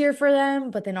got to cheer for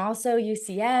them, but then also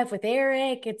UCF with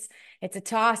Eric, it's a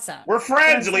toss up. We're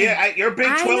friends, Leah. You're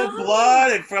Big 12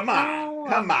 blood, and come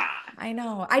on. I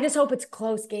know. I just hope it's a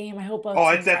close game. I hope.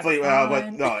 It's definitely.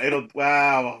 But no, it'll.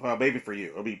 Well, maybe for you,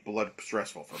 it'll be blood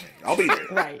stressful for me. I'll be there.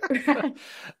 Right.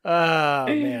 Oh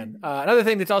man. Another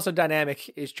thing that's also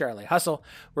dynamic is Charlie Hustle,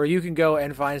 where you can go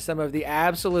and find some of the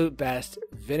absolute best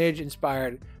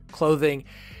vintage-inspired clothing.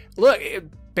 Look,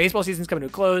 baseball season's coming to a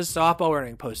close. Softball, we're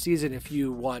entering postseason. If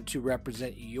you want to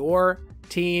represent your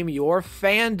team, your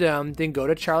fandom, then go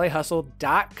to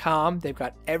charliehustle.com. They've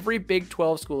got every Big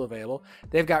 12 school available.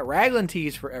 They've got Raglan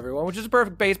tees for everyone, which is a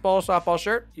perfect baseball, softball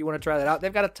shirt. You want to try that out.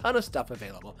 They've got a ton of stuff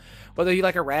available, whether you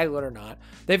like a Raglan or not.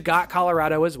 They've got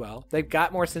Colorado as well. They've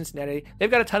got more Cincinnati.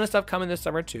 They've got a ton of stuff coming this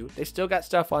summer too. They still got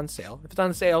stuff on sale. If it's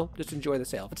on sale, just enjoy the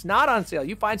sale. If it's not on sale,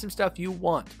 you find some stuff you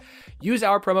want. Use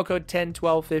our promo code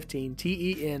 101215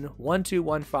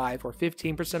 TEN1215 for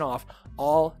 15% off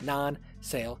all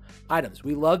non-sale items.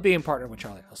 We love being partnered with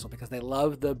Charlie Hustle because they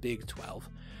love the Big 12.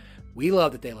 We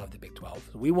love that they love the Big 12.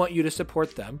 So we want you to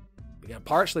support them,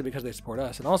 partially because they support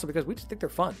us, and also because we just think they're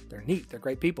fun. They're neat. They're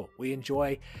great people. We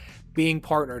enjoy being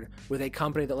partnered with a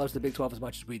company that loves the Big 12 as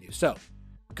much as we do. So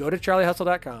go to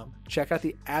charliehustle.com. Check out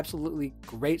the absolutely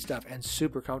great stuff and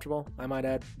super comfortable, I might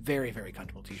add, very, very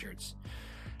comfortable t-shirts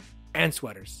and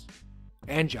sweaters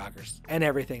and joggers and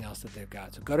everything else that they've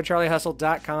got. So go to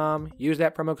charliehustle.com, use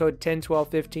that promo code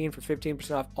 101215 for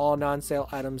 15% off all non-sale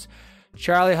items.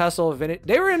 Charlie Hustle,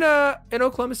 they were in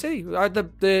Oklahoma City.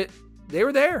 They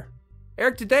were there.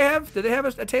 Eric, did they have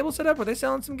a table set up? Were they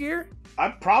selling some gear?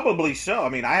 Probably so. I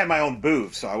mean, I had my own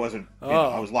booth, so I wasn't.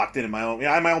 I was locked in my own.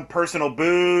 I had my own personal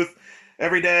booth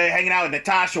every day, hanging out with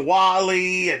Natasha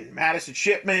Wally and Madison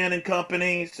Shipman and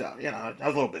company. So I was a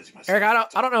little busy myself. Eric,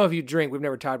 I don't know if you drink. We've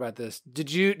never talked about this.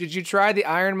 Did you try the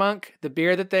Iron Monk, the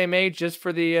beer that they made just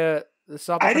for the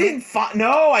softball? I didn't.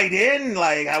 No, I didn't.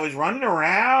 I was running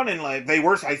around and they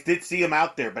were. I did see them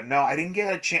out there, but no, I didn't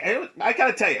get a chance. I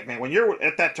gotta tell you, man, when you're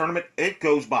at that tournament, it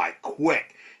goes by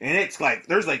quick, and it's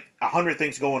there's 100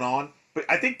 things going on. But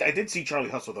I think I did see Charlie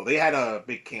Hustle though. They had a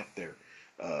big camp there.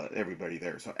 Everybody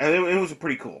there, so it was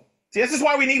pretty cool. See, this is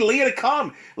why we need Leah to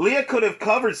come. Leah could have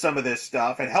covered some of this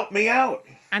stuff and helped me out.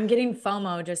 I'm getting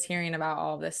FOMO just hearing about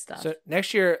all this stuff. So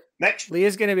next year,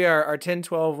 Leah's going to be our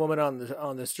 10-12 woman on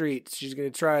the streets. She's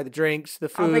going to try the drinks, the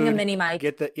food. I'll bring a mini mic.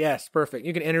 Yes, perfect.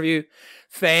 You can interview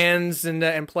fans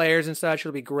and players and such.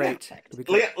 It'll be great. Yeah. It'll be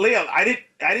great. Leah, I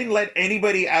didn't let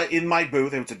anybody out in my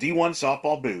booth. It was a D1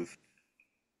 softball booth.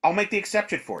 I'll make the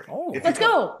exception for it. Oh, let's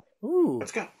go. Ooh.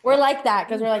 Let's go. We're like that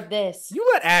because we're like this. You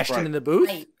let Ashton in the booth.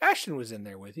 Right. Ashton was in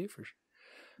there with you for sure.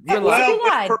 No.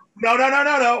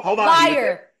 Hold on.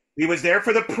 Liar. He was there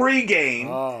for the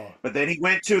pregame, but then he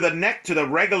went to the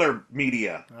regular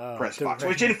media press box.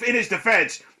 Which, in his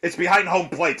defense, it's behind home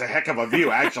plate. It's a heck of a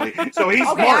view, actually. So he's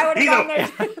smart.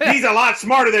 He's a lot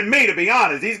smarter than me, to be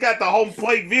honest. He's got the home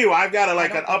plate view. I've got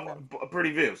a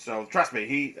pretty view. So trust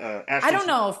me, I don't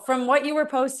know. From what you were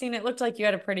posting, it looked like you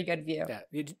had a pretty good view. Yeah.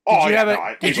 Did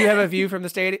you have a view from the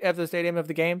stadium of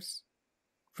the games?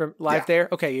 From live there?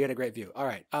 Okay, you had a great view. All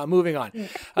right, moving on.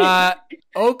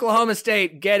 Oklahoma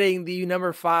State getting the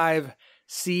number 5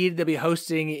 seed. They'll be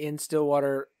hosting in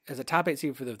Stillwater as a top 8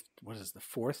 seed for the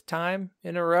fourth time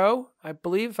in a row, I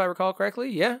believe, if I recall correctly.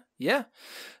 Yeah.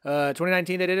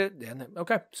 2019 they did it.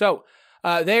 Okay, so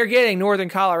they're getting Northern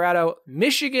Colorado,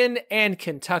 Michigan, and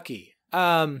Kentucky.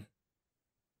 Look,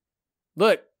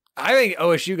 I think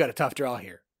OSU got a tough draw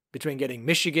here between getting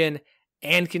Michigan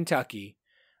and Kentucky.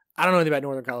 I don't know anything about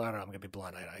Northern Colorado. I'm gonna be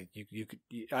blunt.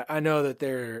 I know that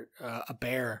they're a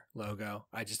bear logo.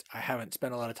 I haven't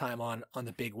spent a lot of time on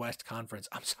the Big West Conference.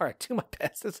 I'm sorry, I do my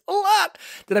best. It's a lot.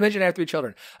 Did I mention I have 3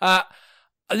 children?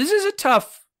 This is a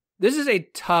tough this is a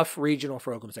tough regional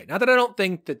for Oklahoma State. Not that I don't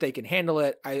think that they can handle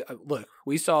it. Look,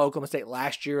 we saw Oklahoma State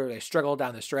last year. They struggled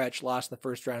down the stretch, lost in the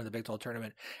first round of the Big 12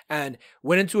 tournament, and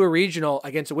went into a regional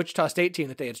against a Wichita State team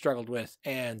that they had struggled with,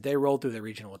 and they rolled through the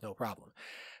regional with no problem.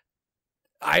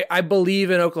 I believe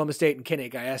in Oklahoma State and Kenny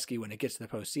Gajewski when it gets to the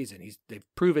postseason. They've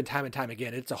proven time and time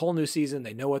again. It's a whole new season.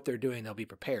 They know what they're doing. They'll be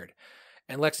prepared.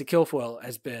 And Lexi Kilfoyle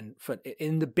has been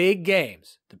in the big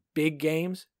games.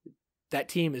 That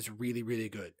team is really, really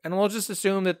good. And we'll just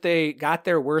assume that they got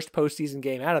their worst postseason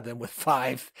game out of them with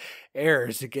 5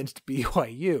 errors against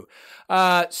BYU.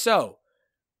 So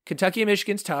Kentucky and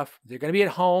Michigan's tough. They're going to be at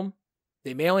home.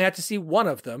 They may only have to see one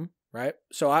of them, right?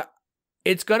 So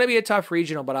it's going to be a tough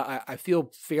regional, but I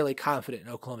feel fairly confident in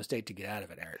Oklahoma State to get out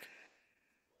of it, Eric.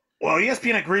 Well,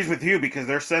 ESPN agrees with you because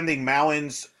they're sending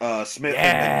Mallins, Smith,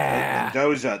 and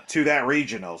Mendoza to that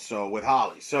regional. So with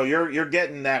Holly, so you're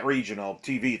getting that regional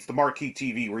TV. It's the marquee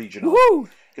TV regional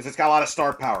because it's got a lot of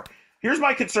star power. Here's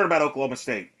my concern about Oklahoma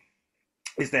State: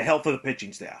 is the health of the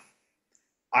pitching staff.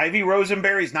 Ivy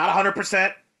Rosenberry's not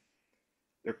 100%.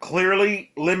 They're clearly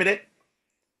limited.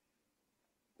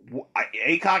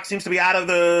 Aycock seems to be out of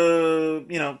the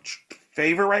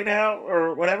favor right now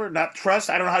or whatever, not trust.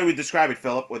 I don't know how you would describe it,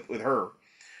 Phillip, with her,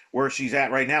 where she's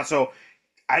at right now. So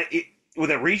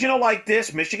with a regional like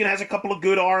this, Michigan has a couple of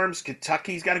good arms.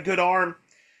 Kentucky's got a good arm.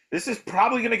 This is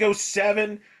probably going to go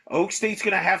 7. Oak State's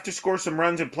going to have to score some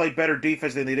runs and play better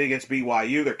defense than they did against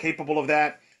BYU. They're capable of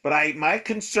that. But my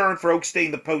concern for Oak State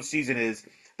in the postseason is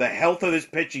the health of this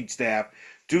pitching staff.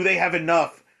 Do they have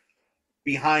enough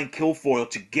behind Kilfoyle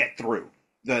to get through?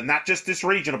 Not just this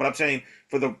regional, but I'm saying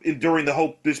during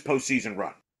this postseason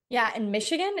run. Yeah, and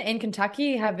Michigan and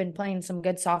Kentucky have been playing some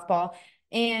good softball.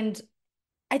 And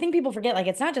I think people forget,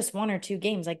 it's not just 1 or 2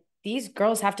 games. These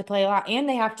girls have to play a lot, and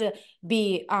they have to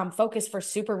be focused for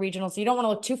super regionals. So you don't want to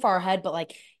look too far ahead,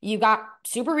 but you got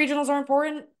super regionals are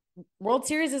important. World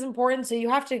Series is important. So you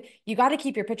got to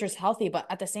keep your pitchers healthy, but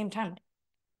at the same time,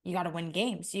 you got to win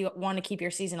games. You want to keep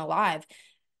your season alive.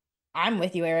 I'm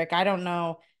with you, Eric. I don't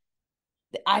know.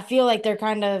 I feel like they're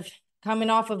kind of coming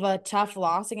off of a tough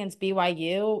loss against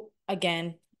BYU.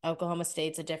 Again, Oklahoma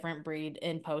State's a different breed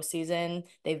in postseason.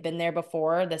 They've been there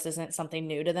before. This isn't something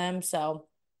new to them. So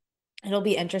it'll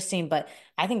be interesting, but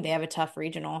I think they have a tough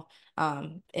regional.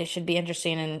 It should be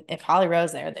interesting. And if Holly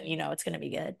Rowe's there, then it's going to be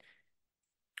good.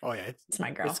 Oh, yeah. It's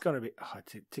my girl. It's going to be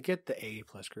to get the A+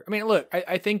 group. I mean, look,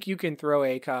 I think you can throw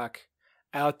Aycock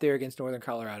out there against Northern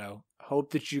Colorado,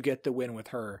 hope that you get the win with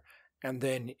her. And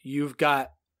then you've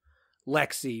got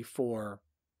Lexi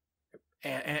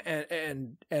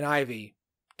and Ivy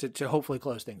to hopefully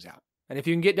close things out. And if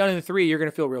you can get done in 3, you're going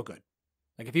to feel real good.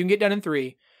 If you can get done in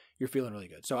 3, you're feeling really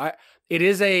good. So it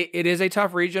is a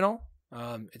tough regional. It's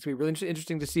going to be really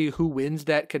interesting to see who wins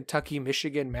that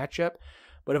Kentucky-Michigan matchup.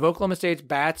 But if Oklahoma State's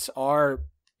bats are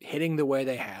hitting the way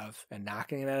they have and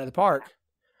knocking it out of the park,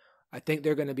 I think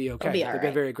they're going to be okay. They've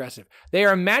been very aggressive. They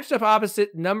are matched up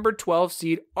opposite number 12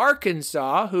 seed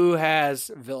Arkansas, who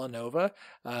has Villanova,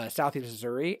 Southeast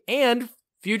Missouri, and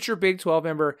future Big 12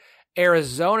 member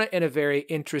Arizona in a very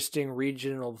interesting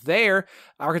regional there.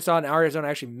 Arkansas and Arizona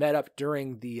actually met up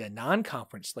during the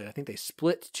non-conference slate. I think they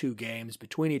split 2 games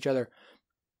between each other.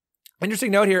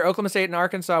 Interesting note here, Oklahoma State and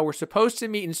Arkansas were supposed to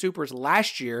meet in Supers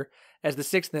last year as the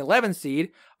 6th and 11th seed.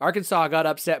 Arkansas got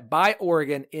upset by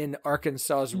Oregon in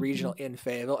Arkansas's regional in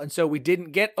Fayetteville, and so we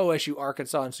didn't get OSU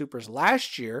Arkansas in Supers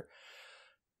last year.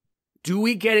 Do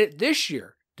we get it this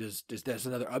year? Does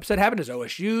another upset happen? Does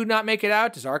OSU not make it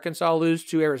out? Does Arkansas lose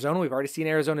to Arizona? We've already seen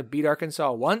Arizona beat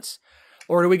Arkansas once.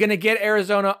 Or are we going to get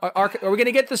Arizona? Are we going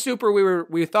to get the Super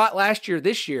we thought last year,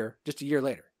 this year, just a year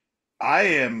later?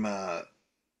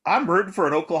 I'm rooting for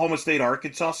an Oklahoma State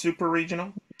Arkansas Super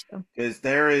Regional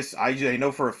because I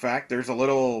know for a fact there's a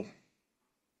little.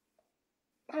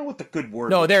 I don't know what the good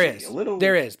word. No, there is.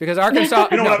 There is because Arkansas.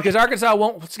 Because Arkansas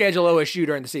won't schedule OSU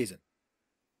during the season.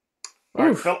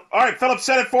 All right, Phillip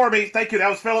said it for me. Thank you. That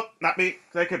was Phillip, not me.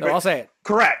 Thank you. No, I'll say it.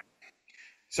 Correct.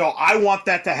 So I want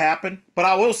that to happen, but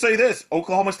I will say this: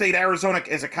 Oklahoma State, Arizona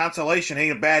as a consolation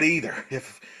ain't bad either.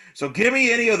 So give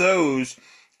me any of those.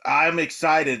 I'm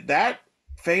excited. That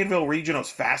Fayetteville Regional is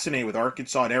fascinating with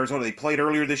Arkansas and Arizona. They played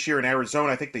earlier this year in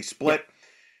Arizona. I think they split.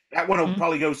 That one will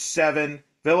probably go 7.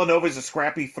 Villanova is a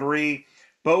scrappy 3.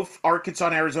 Both Arkansas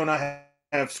and Arizona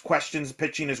have questions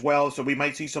pitching as well, so we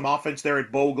might see some offense there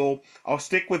at Bogle. I'll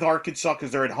stick with Arkansas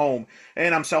because they're at home,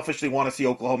 and I'm selfishly want to see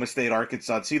Oklahoma State,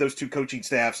 Arkansas, and see those 2 coaching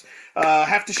staffs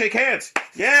have to shake hands.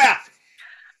 Yeah!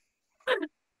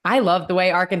 I love the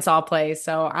way Arkansas plays,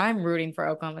 so I'm rooting for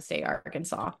Oklahoma State,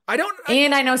 Arkansas.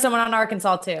 And I know someone on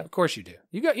Arkansas too. Of course you do.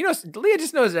 Leah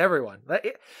just knows everyone.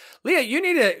 Leah,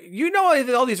 you know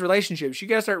all these relationships. You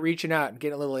got to start reaching out and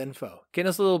getting a little info, getting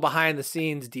us a little behind the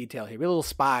scenes detail here. Be a little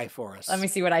spy for us. Let me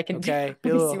see what I can do. Let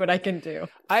me see what I can do.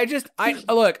 I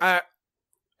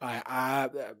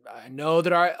know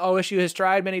that our OSU has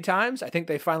tried many times. I think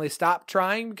they finally stopped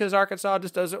trying because Arkansas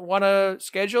just doesn't want to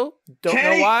schedule. Don't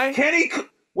know why.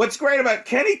 What's great about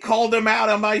Kenny called them out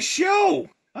on my show,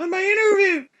 on my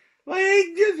interview. Like,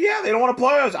 they don't want to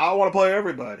play us. I want to play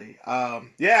everybody.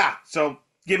 So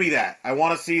give me that. I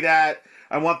want to see that.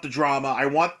 I want the drama. I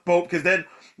want both, because then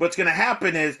what's going to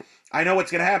happen is, I know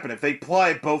what's going to happen. If they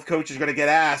play, both coaches are going to get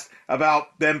asked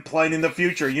about them playing in the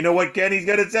future. You know what Kenny's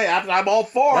going to say? I'm all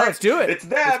for it. Let's do it. It's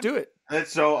them. Let's do it. And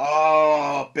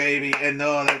so, baby. And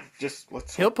no,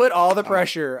 he'll put all the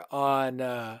pressure on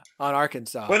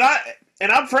Arkansas.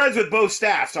 And I'm friends with both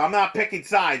staffs, so I'm not picking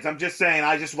sides. I'm just saying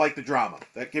I just like the drama.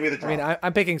 Give me the drama. I mean,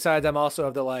 I'm picking sides. I'm also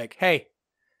of the hey,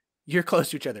 you're close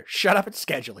to each other. Shut up and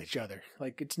schedule each other.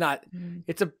 It's not.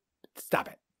 Stop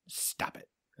it. Stop it.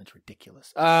 That's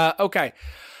ridiculous. Okay.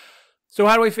 So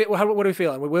how do we feel? What are we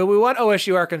feeling? We want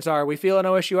OSU Arkansas. Are we feeling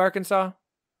OSU Arkansas?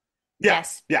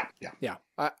 Yes. Yeah.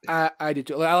 I do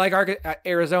too. I like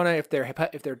Arizona if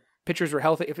their pitchers were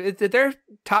healthy. If their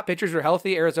top pitchers were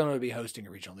healthy, Arizona would be hosting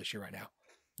a regional this year right now.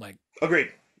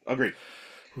 Agreed.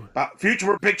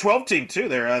 Future Big 12 team too.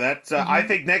 There. I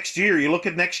think next year. You look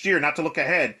at next year, not to look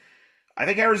ahead. I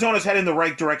think Arizona's heading in the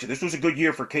right direction. This was a good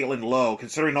year for Caitlin Lowe,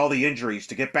 considering all the injuries,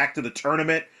 to get back to the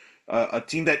tournament. A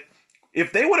team that,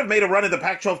 if they would have made a run in the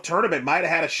Pac-12 tournament, might have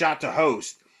had a shot to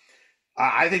host.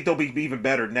 I think they'll be even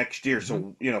better next year.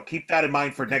 So, keep that in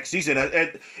mind for next season.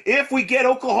 And if we get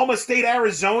Oklahoma State,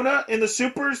 Arizona in the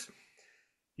Supers,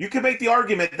 you can make the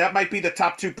argument that might be the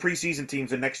top two preseason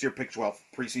teams in next year Pac-12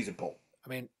 preseason poll. I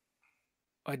mean,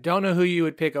 I don't know who you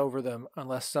would pick over them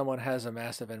unless someone has a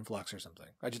massive influx or something.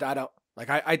 I don't.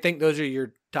 I think those are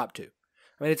your top two.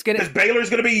 I mean, it's going to... Because Baylor's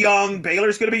going to be young.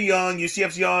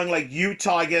 UCF's young, like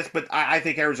Utah, I guess. But I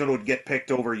think Arizona would get picked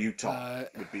over Utah.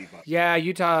 Yeah,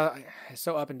 Utah is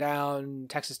so up and down.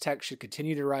 Texas Tech should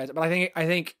continue to rise. But I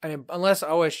think unless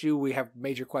OSU, we have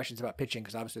major questions about pitching,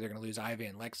 because obviously they're going to lose Ivy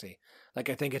and Lexi. I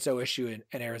think it's OSU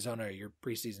and Arizona are your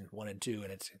preseason 1 and 2,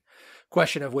 and it's a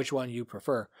question of which one you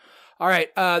prefer. All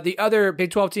right, the other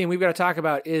Big 12 team we've got to talk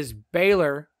about is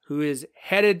Baylor, who is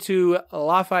headed to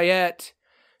Lafayette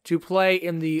to play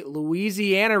in the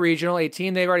Louisiana Regional, a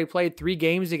team they've already played 3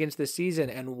 games against this season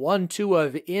and won 2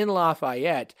 of in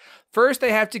Lafayette. First,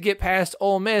 they have to get past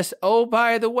Ole Miss. Oh,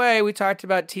 by the way, we talked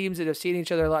about teams that have seen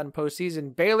each other a lot in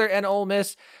postseason. Baylor and Ole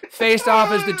Miss faced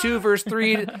off as the 2 versus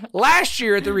 3 last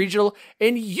year at the Regional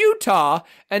in Utah,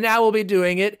 and now we'll be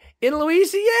doing it in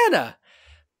Louisiana.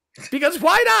 Because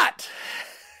why not?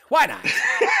 Why not?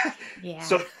 Yeah.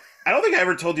 So, I don't think I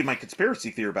ever told you my conspiracy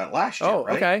theory about last year,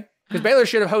 right? Okay. Because Baylor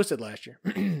should have hosted last year.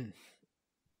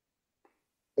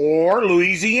 Or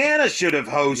Louisiana should have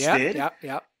hosted.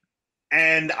 Yep.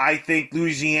 And I think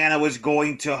Louisiana was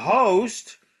going to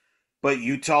host, but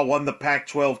Utah won the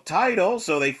Pac-12 title,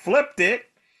 so they flipped it.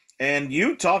 And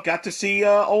Utah got to see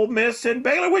Ole Miss and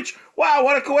Baylor, which, wow,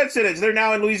 what a coincidence. They're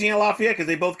now in Louisiana Lafayette because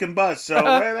they both can buzz. So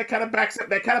that kind of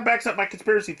backs up my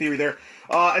conspiracy theory there.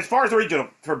 As far as the regional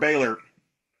for Baylor,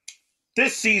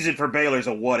 this season for Baylor is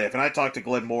a what-if, and I talked to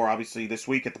Glenn Moore, obviously, this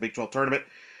week at the Big 12 tournament.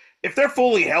 If they're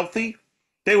fully healthy,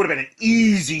 they would have been an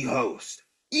easy host.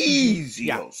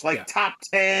 Host. Top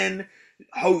 10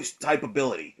 host type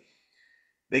ability.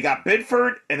 They got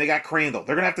Bidford, and they got Crandall.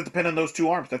 They're going to have to depend on those 2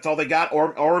 arms. That's all they got.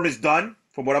 Orem is done,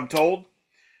 from what I'm told.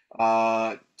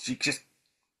 They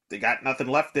got nothing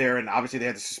left there, and obviously they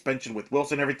had the suspension with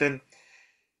Wilson and everything.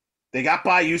 They got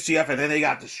by UCF, and then they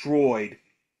got destroyed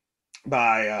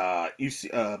by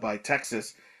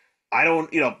Texas.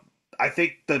 I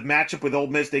think the matchup with Ole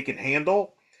Miss they can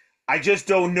handle. I just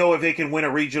don't know if they can win a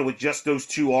regional with just those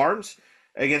 2 arms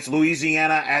against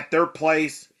Louisiana at their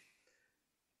place.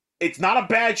 It's not a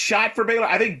bad shot for Baylor.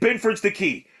 I think Binford's the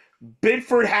key.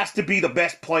 Binford has to be the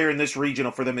best player in this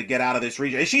regional for them to get out of this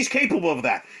region. And she's capable of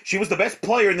that. She was the best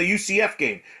player in the UCF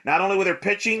game. Not only with her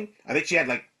pitching, I think she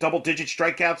had double-digit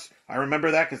strikeouts. I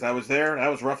remember that because I was there. That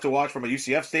was rough to watch from a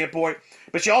UCF standpoint.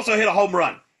 But she also hit a home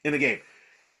run in the game.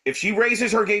 If she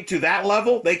raises her game to that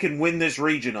level, they can win this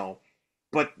regional.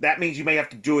 But that means you may have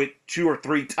to do it 2 or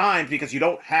 3 times because you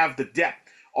don't have the depth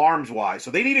arms-wise.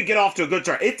 So they need to get off to a good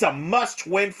start. It's a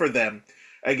must-win for them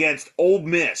against Ole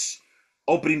Miss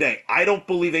opening day. I don't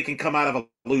believe they can come out of a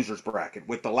loser's bracket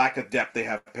with the lack of depth they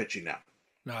have pitching now.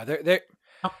 No,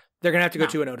 They're going to have to go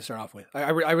 2-0 to start off with. I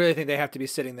really think they have to be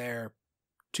sitting there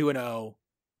 2-0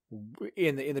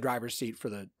 in the driver's seat for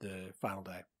the final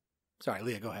day. Sorry,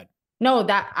 Leah, go ahead. No,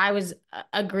 that I was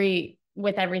agree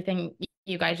with everything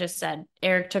you guys just said.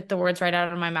 Eric took the words right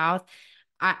out of my mouth.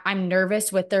 I'm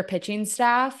nervous with their pitching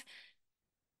staff.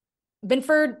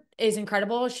 Binford is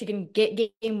incredible. She can get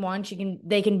game one.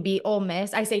 They can beat Ole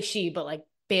Miss. I say she, but like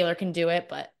Baylor can do it.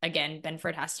 But again,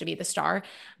 Binford has to be the star.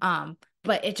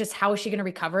 But it's just how is she going to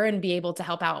recover and be able to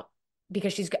help out,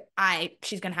 because she's going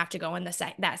to have to go in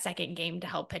that second game to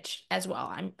help pitch as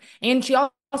well. And she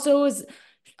also is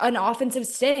an offensive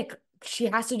stick. She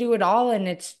has to do it all, and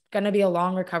it's going to be a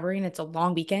long recovery, and it's a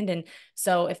long weekend. And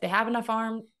so if they have enough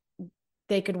arm,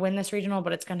 they could win this regional,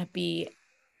 but it's going to be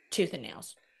tooth and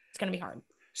nails. It's going to be hard.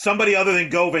 Somebody other than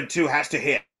Govin, too, has to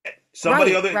hit.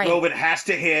 Somebody other than Govin has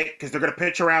to hit, because they're going to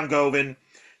pitch around Govin.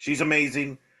 She's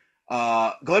amazing.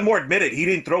 Glenmore admitted he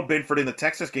didn't throw Binford in the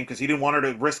Texas game because he didn't want her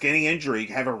to risk any injury,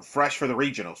 have her fresh for the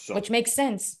regional. So. Which makes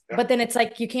sense. Yeah. But then it's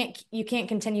like you can't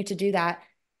continue to do that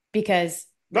because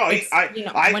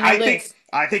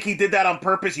I think he did that on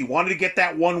purpose. He wanted to get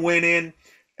that one win in,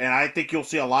 and I think you'll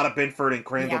see a lot of Binford and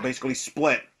Crandall basically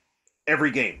split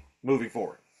every game moving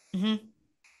forward. Mm-hmm.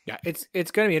 Yeah, it's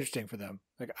going to be interesting for them.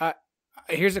 Like,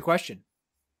 here's the question: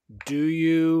 do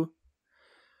you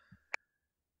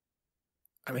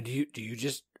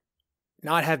just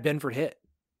not have Binford hit?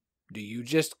 Do you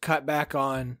just cut back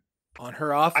on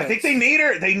her offense? I think they need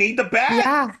her. They need the bat.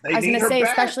 Yeah, I was going to say,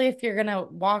 especially if you're going to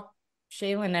walk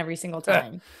Shaylin every single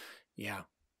time. It's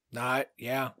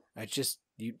just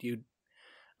you.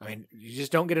 I mean, you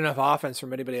just don't get enough offense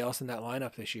from anybody else in that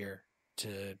lineup this year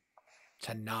to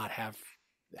not have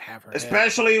her,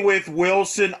 especially with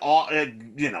Wilson,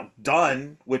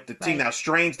 done with the team. Now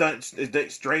Strain's done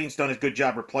a good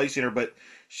job replacing her, but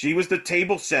she was the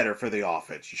table setter for the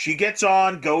offense. She gets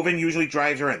on. Govin usually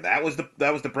drives her in. That was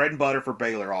the bread and butter for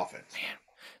Baylor offense. Man,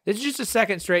 this is just a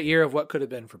second straight year of what could have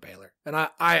been for Baylor, and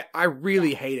I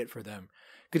really hate it for them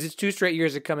because it's 2 straight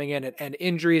years of coming in and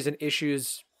injuries and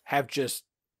issues have just.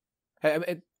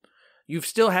 You've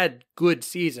still had good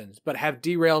seasons, but have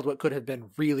derailed what could have been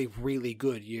really, really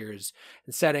good years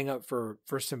and setting up for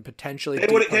some potentially. They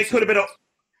could have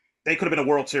been a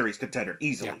World Series contender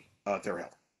easily. If they're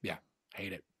healthy. Yeah,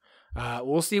 hate it.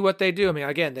 We'll see what they do. I mean,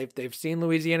 again, they've seen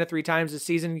Louisiana 3 times this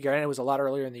season. Granted, it was a lot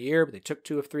earlier in the year, but they took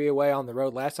 2 of 3 away on the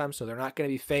road last time, so they're not going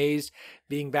to be phased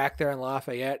being back there in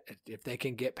Lafayette if they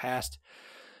can get past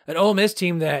an Ole Miss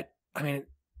team that, I mean,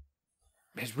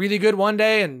 is really good one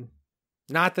day and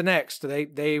not the next.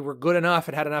 They were good enough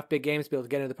and had enough big games to be able to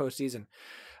get into the postseason.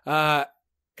 Eric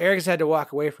has had to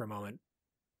walk away for a moment,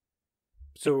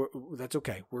 so that's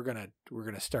okay. We're gonna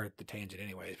start the tangent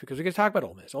anyways because we can talk about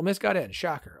Ole Miss. Ole Miss got in.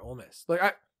 Shocker. Ole Miss. Like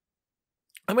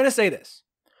I'm gonna say this.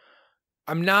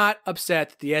 I'm not upset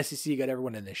that the SEC got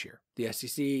everyone in this year. The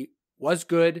SEC was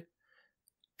good.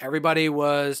 Everybody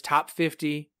was top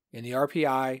 50 in the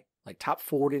RPI, like top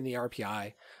 40 in the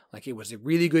RPI. Like it was a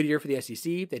really good year for the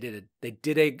SEC. They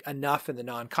did enough in the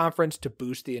non-conference to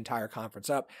boost the entire conference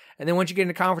up. And then once you get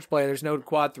into conference play, there's no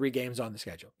quad 3 games on the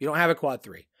schedule. You don't have a quad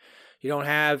 3.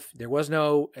 There was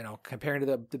no, comparing to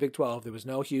the Big 12, there was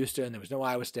no Houston, there was no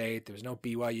Iowa State, there was no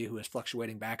BYU who was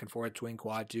fluctuating back and forth between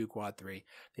quad 2, quad 3.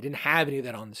 They didn't have any of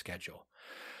that on the schedule.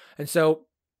 And so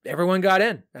everyone got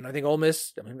in. And I think Ole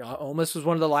Miss was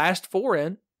one of the last 4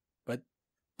 in, but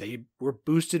they were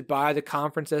boosted by the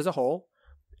conference as a whole.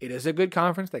 It is a good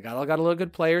conference. They got a lot of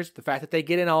good players. The fact that they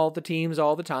get in all the teams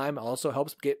all the time also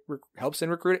helps in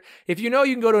recruiting. If you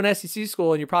can go to an SEC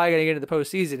school and you're probably going to get into the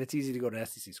postseason, it's easy to go to an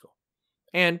SEC school.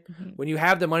 And when you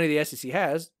have the money the SEC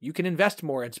has, you can invest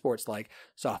more in sports like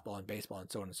softball and baseball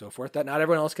and so on and so forth that not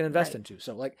everyone else can invest into.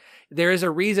 So there is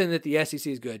a reason that the SEC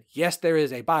is good. Yes, there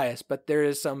is a bias, but there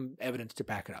is some evidence to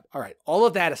back it up. All right, all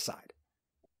of that aside,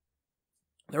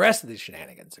 the rest of these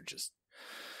shenanigans are just...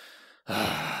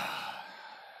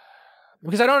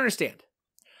 Because I don't understand.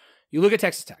 You look at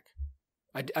Texas Tech.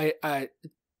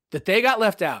 That they got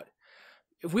left out.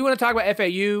 If we want to talk about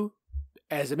FAU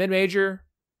as a mid-major,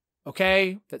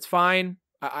 okay, that's fine.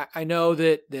 I know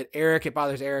that Eric, it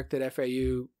bothers Eric that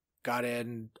FAU got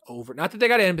in over, not that they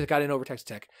got in, but got in over Texas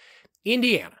Tech.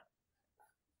 Indiana.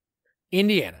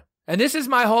 And this is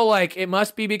my whole, it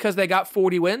must be because they got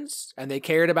 40 wins and they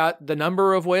cared about the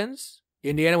number of wins.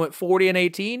 Indiana went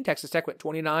 40-18. Texas Tech went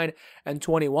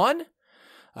 29-21.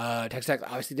 Texas Tech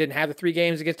obviously didn't have the 3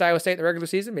 games against Iowa State in the regular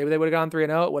season. Maybe they would have gone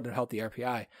 3-0. It wouldn't have helped the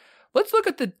RPI. Let's look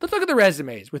at the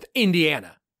resumes with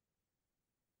Indiana,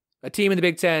 a team in the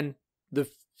Big Ten, the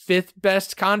 5th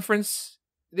best conference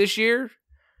this year,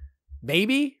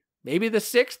 maybe. maybe the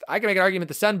 6th. I can make an argument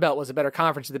the Sun Belt was a better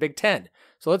conference than the Big Ten.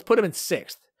 So let's put them in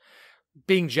 6th,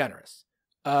 being generous.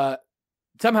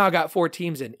 Somehow got 4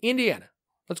 teams in. Indiana.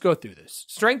 Let's go through this.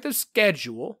 Strength of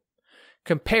schedule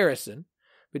comparison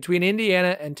between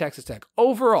Indiana and Texas Tech.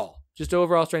 Overall, just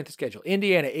overall strength of schedule.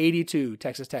 Indiana, 82.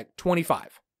 Texas Tech,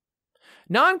 25.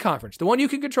 Non-conference, the one you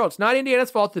can control. It's not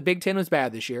Indiana's fault the Big Ten was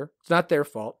bad this year. It's not their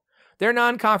fault. Their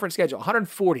non-conference schedule,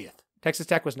 140th. Texas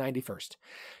Tech was 91st.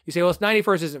 You say, well, it's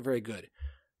 91st isn't very good.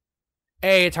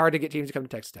 A, it's hard to get teams to come to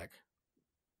Texas Tech.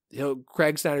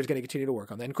 Craig Snyder's going to continue to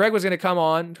work on that. And Craig was going to come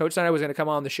on, Coach Snyder was going to come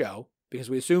on the show because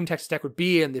we assumed Texas Tech would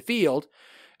be in the field.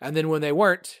 And then when they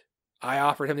weren't, I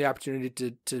offered him the opportunity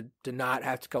to not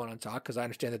have to come on and talk because I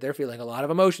understand that they're feeling a lot of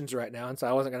emotions right now. And so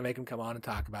I wasn't going to make him come on and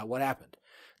talk about what happened.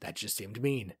 That just seemed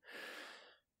mean.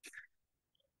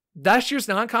 Last year's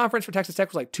non-conference for Texas Tech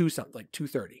was like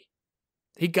 230.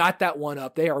 He got that one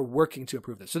up. They are working to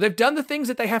improve this. So they've done the things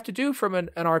that they have to do from an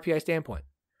RPI standpoint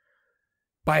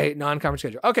by non-conference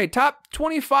schedule. Okay, top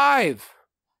 25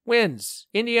 wins.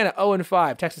 Indiana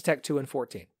 0-5, Texas Tech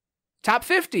 2-14. Top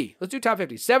 50. Let's do top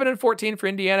 50. 7-14 for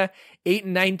Indiana,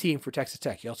 8-19 for Texas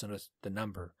Tech. You also notice the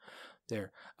number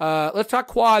there. Let's talk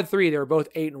quad 3. They were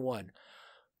both 8-1.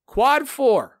 Quad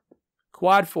 4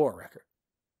 record.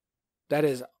 That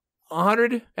is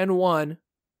 101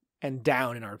 and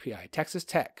down in RPI. Texas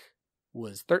Tech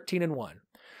was 13-1.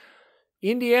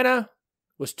 Indiana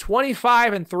was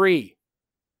 25-3.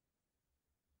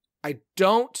 I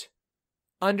don't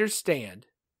understand,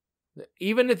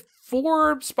 even if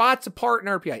 4 spots apart in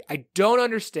RPI, I don't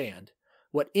understand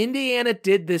what Indiana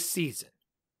did this season.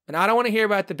 And I don't want to hear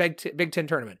about the Big Ten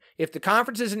tournament. If the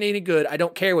conference isn't any good, I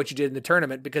don't care what you did in the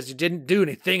tournament because you didn't do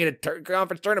anything in a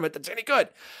conference tournament that's any good.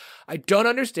 I don't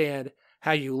understand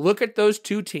how you look at those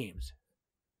 2 teams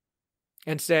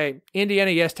and say,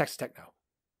 Indiana, yes, Texas Tech, no.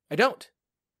 I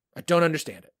don't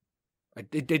understand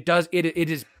it. It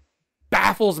is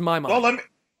baffles my mind.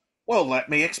 Let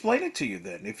me explain it to you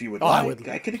then, if you would like.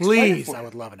 I can explain please, it for you. I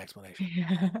would love an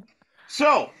explanation.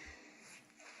 So,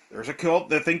 there's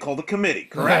the thing called the committee,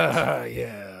 correct?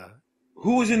 Yeah.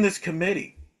 Who is in this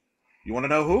committee? You want to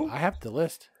know who? I have the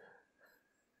list.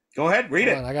 Go ahead, read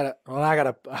it. I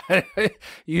gotta.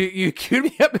 You queued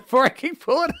me up before I can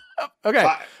pull it up. Okay.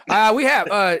 We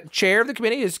have chair of the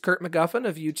committee is Kurt McGuffin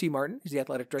of UT Martin. He's the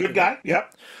athletic director. Good guy.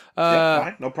 Yep.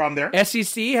 Fine. No problem there.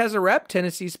 SEC has a rep.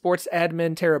 Tennessee sports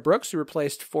admin Tara Brooks, who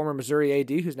replaced former Missouri AD,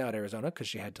 who's now at Arizona because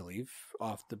she had to leave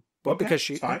off the book because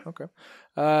she. Fine. Okay.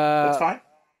 That's fine.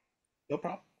 No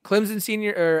problem. Clemson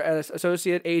senior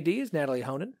associate AD is Natalie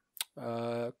Honan.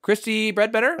 Christy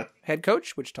Bredbender, head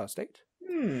coach, Wichita State.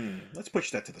 Let's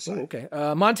push that to the side. Ooh, okay.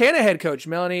 Montana head coach,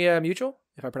 Melanie Mutual,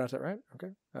 if I pronounce that right.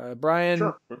 Okay.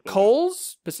 Brian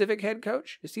Coles, Pacific head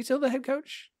coach. Is he still the head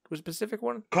coach? Was Pacific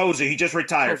one? Cozy. He just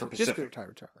retired from Pacific. Just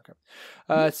retired.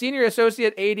 Okay. Senior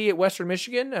associate AD at Western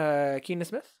Michigan, Keena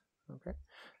Smith. Okay.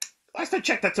 Last I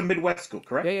checked, that's a Midwest school,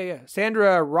 correct? Yeah.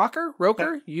 Sandra Roker,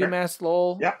 UMass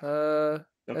Lowell,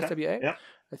 SWA. Yeah.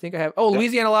 I think I have.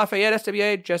 Louisiana Lafayette,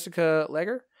 SWA, Jessica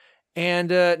Legger. And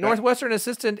Northwestern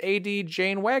assistant AD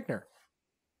Jane Wagner.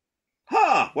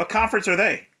 What conference are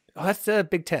they? Oh, that's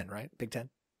Big Ten, right? Big Ten.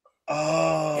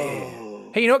 Oh.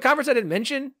 Yeah. Hey, you know what conference I didn't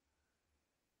mention?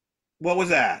 What was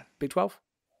that? Big 12.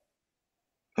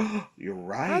 You're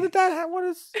right. How did that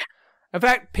happen? In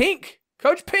fact,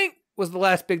 Coach Pink was the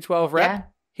last Big 12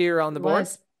 rep here on the board.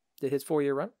 Did his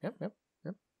 4-year run. Yep.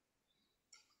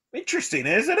 Interesting,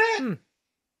 isn't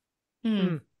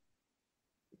it?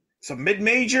 Some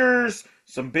mid-majors,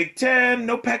 some Big Ten,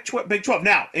 no Big 12.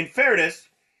 Now, in fairness,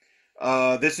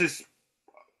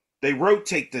 they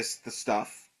rotate the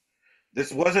stuff.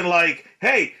 This wasn't like,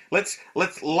 hey, let's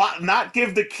not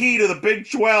give the key to the Big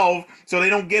 12 so they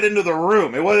don't get into the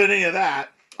room. It wasn't any of that.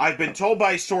 I've been told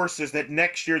by sources that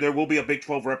next year there will be a Big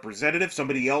 12 representative.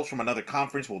 Somebody else from another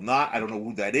conference will not. I don't know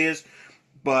who that is.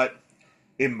 But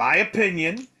in my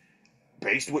opinion,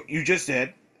 based on what you just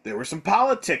said, there was some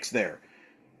politics there.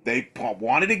 They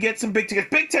wanted to get some Big Ten.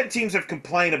 Big Ten teams have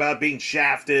complained about being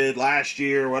shafted last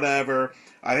year, whatever.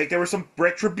 I think there was some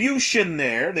retribution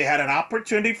there. They had an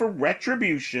opportunity for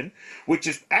retribution, which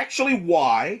is actually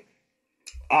why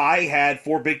I had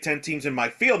 4 Big Ten teams in my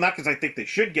field. Not because I think they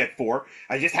should get 4.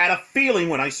 I just had a feeling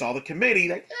when I saw the committee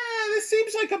that this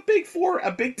seems like a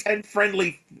Big Ten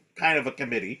friendly kind of a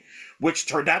committee, which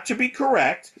turned out to be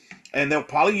correct. And they'll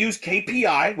probably use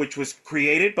KPI, which was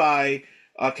created by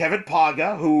Kevin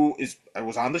Paga, who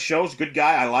was on the show. Is a good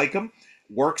guy. I like him.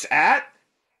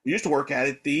 Used to work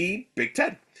at the Big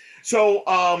Ten. So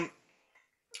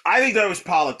I think that was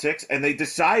politics, and they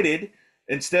decided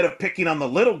instead of picking on the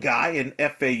little guy in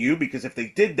FAU, because if they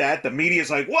did that, the media's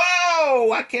like,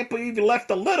 whoa, I can't believe you left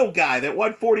the little guy that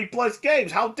won 40-plus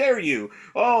games. How dare you?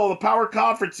 Oh, the power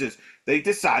conferences. They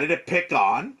decided to pick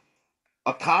on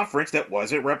a conference that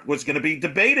was going to be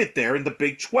debated there in the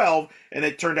Big 12, and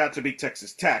it turned out to be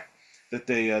Texas Tech that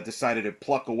they decided to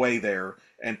pluck away there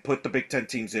and put the Big Ten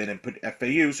teams in and put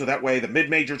FAU, so that way the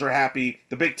mid-majors are happy,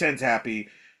 the Big Ten's happy,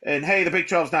 and hey, the Big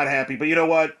 12's not happy, but you know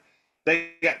what?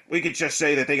 We could just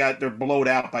say that they're blowed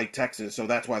out by Texas, so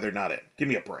that's why they're not in. Give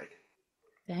me a break.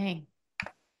 Dang.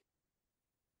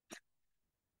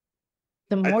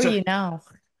 The more you know.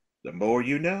 The more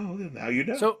you know, now you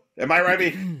know. So, am I right?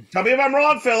 Tell me if I'm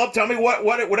wrong, Phillip. Tell me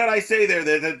what did I say there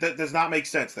that does not make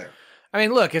sense there? I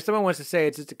mean, look, if someone wants to say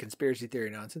it's just a conspiracy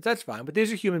theory nonsense, that's fine. But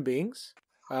these are human beings.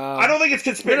 I don't think it's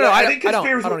conspiracy. No, I think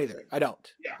conspiracy. I don't either. I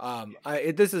don't.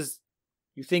 Yeah. This is,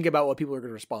 you think about what people are going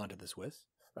to respond to this with.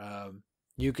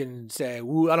 You can say,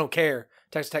 "Ooh, I don't care.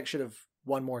 Texas Tech should have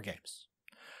won more games.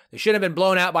 They should have been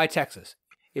blown out by Texas.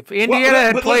 If Indiana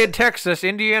had played Texas,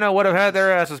 Indiana would have had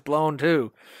their asses blown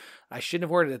too." I shouldn't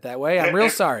have worded it that way. I'm real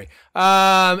sorry.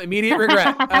 Immediate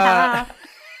regret.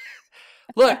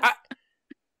 Look,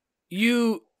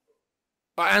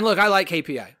 I like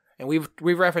KPI, and we've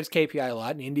referenced KPI a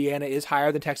lot. And Indiana is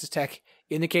higher than Texas Tech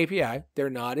in the KPI. They're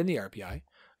not in the RPI.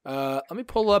 Let me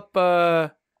pull up.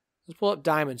 Let's pull up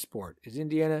Diamond Sport. Is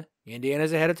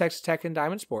Indiana's ahead of Texas Tech in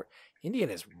Diamond Sport?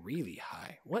 Indiana's really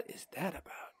high. What is that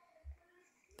about?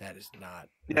 That is not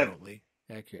remotely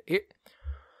accurate.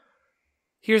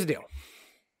 Here's the deal.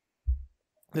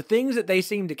 The things that they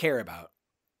seem to care about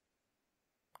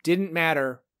didn't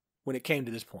matter when it came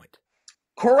to this point.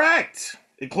 Correct.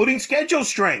 Including schedule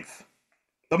strength.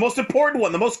 The most important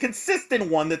one, the most consistent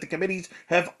one that the committees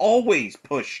have always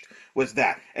pushed was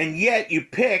that. And yet you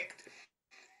picked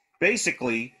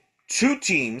basically two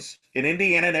teams in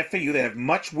Indiana and FAU that have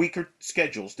much weaker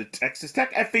schedules than Texas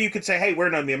Tech. FAU could say, hey, we're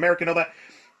not the American, all that.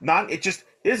 It just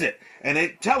isn't. And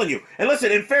it's telling you. And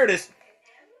listen, in fairness,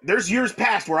 there's years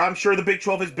past where I'm sure the Big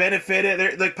 12 has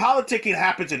benefited. Like, politicking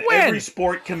happens in every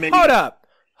sport committee. Hold up.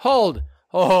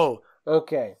 Oh,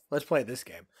 okay. Let's play this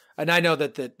game. And I know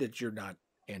that you're not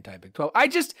anti-Big 12. I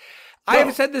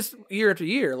have said this year after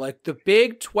year. Like, the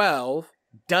Big 12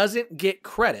 doesn't get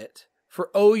credit for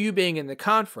OU being in the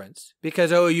conference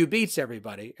because OU beats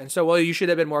everybody. And so, you should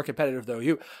have been more competitive with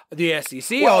OU. The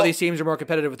SEC, all these teams are more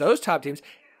competitive with those top teams.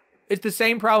 It's the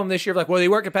same problem this year. Like, they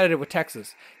weren't competitive with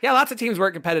Texas. Yeah, lots of teams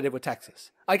weren't competitive with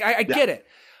Texas. Like, I get it.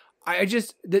 I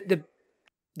just, the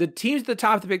teams at the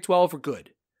top of the Big 12 are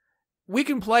good. We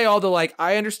can play all the,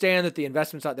 I understand that the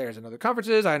investment's not there as in other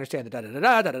conferences. I understand the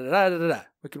da-da-da-da-da-da-da-da.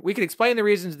 We can explain the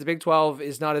reasons the Big 12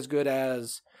 is not as good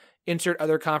as insert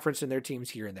other conference in their teams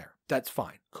here and there. That's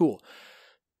fine. Cool.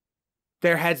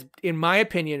 There has, in my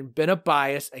opinion, been a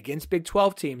bias against Big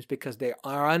 12 teams because they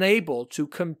are unable to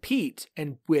compete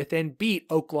and beat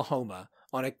Oklahoma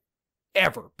on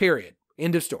period.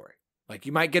 End of story. Like,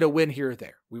 you might get a win here or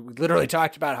there. We literally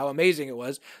talked about how amazing it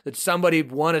was that somebody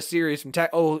won a series from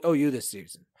OU this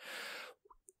season.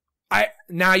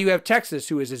 Now you have Texas,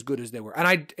 who is as good as they were.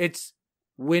 And it's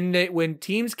when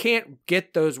teams can't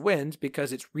get those wins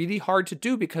because it's really hard to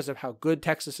do because of how good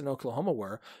Texas and Oklahoma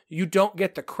were, you don't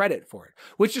get the credit for it.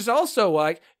 Which is also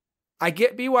I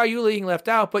get BYU being left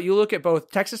out, but you look at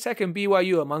both Texas Tech and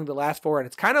BYU among the last four, and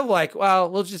it's kind of like, well,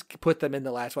 we'll just put them in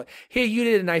the last one. Here, you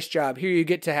did a nice job. Here, you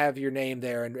get to have your name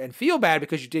there and feel bad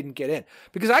because you didn't get in.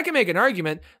 Because I can make an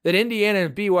argument that Indiana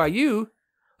and BYU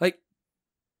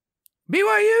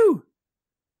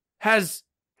has...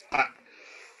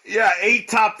 8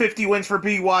 top 50 wins for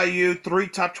BYU, 3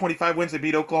 top 25 wins. They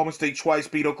beat Oklahoma State twice,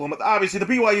 beat Oklahoma. Obviously, the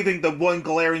BYU thing, the one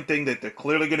glaring thing that they're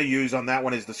clearly going to use on that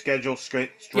one is the schedule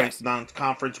strength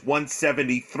non-conference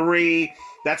 173.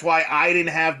 That's why I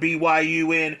didn't have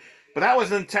BYU in. But that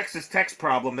wasn't Texas Tech's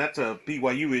problem. That's a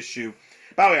BYU issue.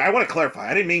 By the way, I want to clarify.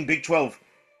 I didn't mean Big 12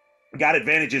 got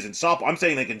advantages in softball. I'm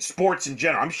saying in sports in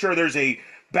general. I'm sure there's a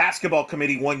basketball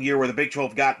committee one year where the Big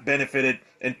 12 got benefited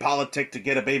in politics to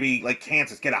get a baby like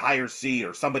Kansas, get a higher seed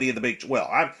or somebody in the Big 12.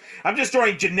 I'm just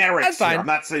throwing generics here. I'm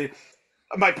not saying.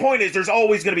 My point is there's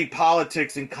always going to be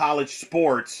politics in college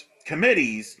sports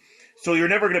committees, so you're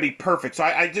never going to be perfect. So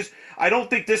I don't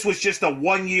think this was just a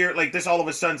 1 year, like this all of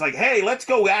a sudden's like, hey, let's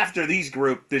go after these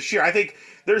group this year. I think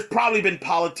there's probably been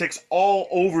politics all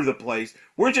over the place.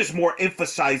 We're just more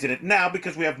emphasizing it now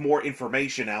because we have more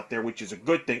information out there, which is a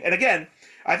good thing. And again,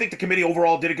 I think the committee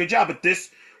overall did a good job, but this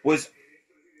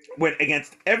went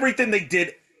against everything they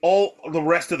did all the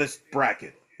rest of this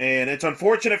bracket. And it's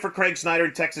unfortunate for Craig Snyder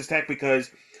and Texas Tech because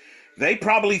they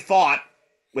probably thought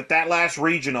with that last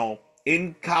regional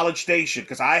in College Station,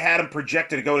 because I had him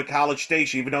projected to go to College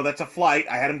Station, even though that's a flight.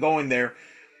 I had him going there.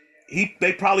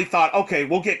 They probably thought, okay,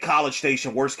 we'll get College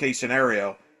Station, worst case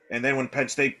scenario. And then when Penn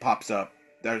State pops up,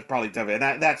 there's probably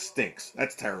that stinks.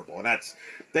 That's terrible. And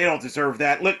they don't deserve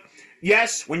that. Look,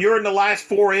 yes, when you're in the last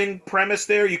four in premise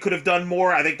there, you could have done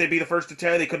more. I think they'd be the first to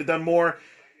tell you they could have done more.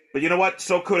 But you know what?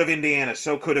 So could have Indiana.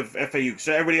 So could have FAU.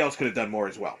 So everybody else could have done more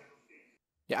as well.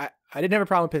 Yeah, I didn't have a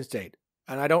problem with Penn State.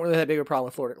 And I don't really have a big of a problem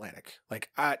with Florida Atlantic.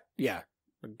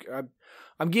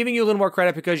 I'm giving you a little more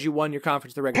credit because you won your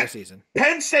conference the regular season.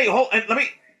 Penn State,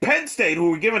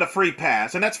 who were given a free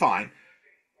pass, and that's fine,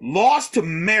 lost to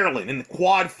Maryland in the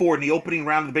Quad 4 in the opening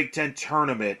round of the Big Ten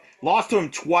tournament. Lost to them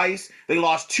twice. They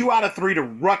lost 2 out of 3 to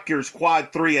Rutgers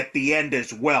Quad 3 at the end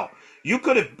as well. You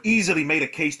could have easily made a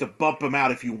case to bump them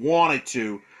out if you wanted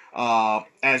to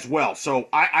as well. So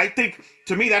I think,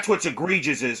 to me, that's what's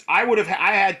egregious is I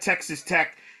had Texas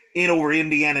Tech in over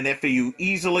Indiana and FAU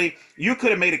easily. You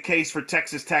could have made a case for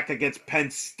Texas Tech against Penn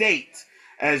State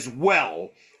as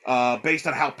well, based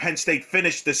on how Penn State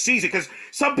finished the season. Because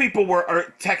some people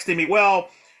are texting me, well,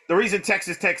 the reason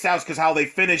Texas Tech's out is because how they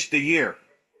finished the year.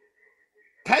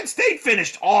 Penn State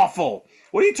finished awful.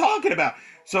 What are you talking about?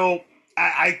 So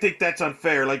I think that's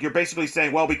unfair. Like, you're basically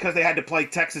saying, well, because they had to play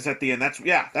Texas at the end, that's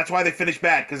why they finished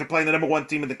bad, because they're playing the number 1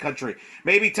 team in the country.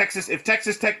 Maybe if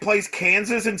Texas Tech plays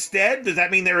Kansas instead, does that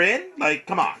mean they're in? Like,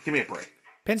 come on, give me a break.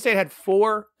 Penn State had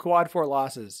 4 Quad 4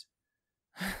 losses.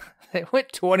 They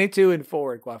went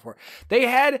 22-4 in Quad 4. They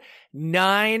had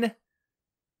 9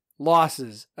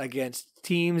 losses against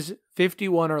teams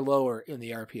 51 or lower in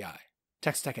the RPI.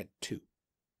 Texas Tech had 2.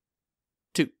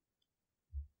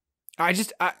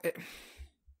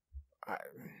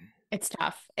 It's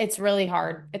tough. It's really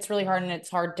hard. And it's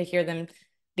hard to hear them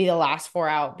be the last 4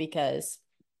 out because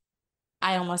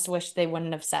I almost wish they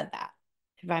wouldn't have said that,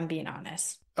 if I'm being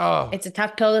honest. Oh, it's a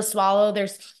tough pill to swallow.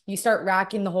 You start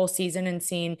racking the whole season and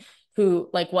seeing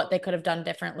what they could have done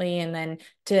differently, and then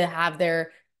to have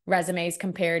their resumes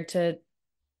compared to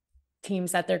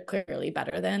teams that they're clearly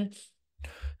better than,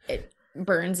 it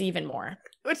burns even more.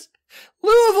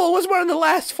 Louisville was one of the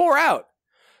last 4 out.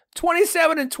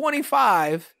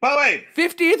 27-25. By the way,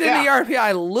 50th in the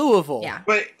RPI, Louisville. Yeah.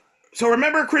 But so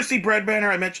remember Christy Breadbanner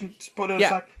I mentioned?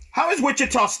 Yeah. How is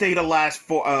Wichita State a last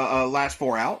 4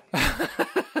 out?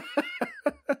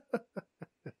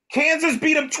 Kansas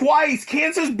beat them twice.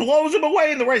 Kansas blows them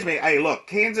away in the resume. Hey, look,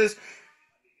 Kansas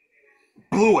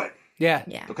blew it. Yeah.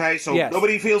 Okay, so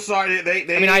nobody feels sorry.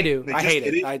 I do. I hate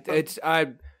it. I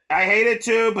hate it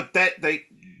too, but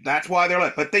that's why they're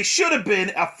left. But they should have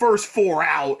been a first 4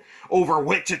 out over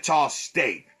Wichita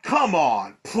State. Come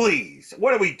on, please.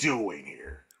 What are we doing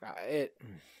here? I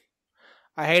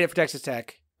hate it for Texas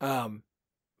Tech. If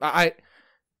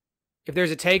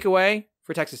there's a takeaway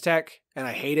for Texas Tech, and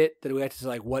I hate it that we have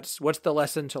to what's the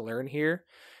lesson to learn here?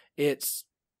 You're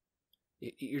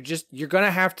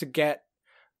gonna have to get.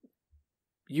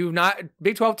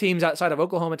 Big 12 teams outside of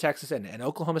Oklahoma, Texas, and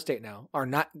Oklahoma State now are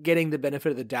not getting the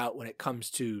benefit of the doubt when it comes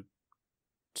to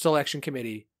selection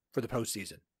committee for the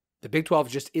postseason. The Big 12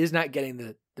 just is not getting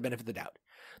the benefit of the doubt.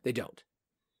 They don't.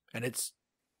 And it's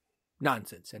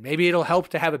nonsense. And maybe it'll help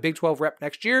to have a Big 12 rep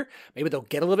next year. Maybe they'll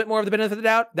get a little bit more of the benefit of the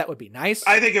doubt. That would be nice.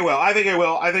 I think it will.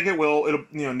 It'll,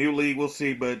 new league, we'll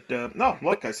see. But no,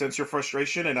 look, I sense your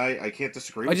frustration, and I can't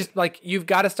disagree with it. You've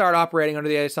got to start operating under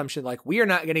the assumption, we are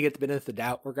not going to get the benefit of the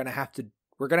doubt. We're going to have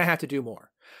to do more.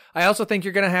 I also think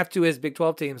you're going to have to, as Big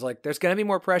 12 teams, there's going to be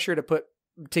more pressure to put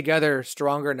together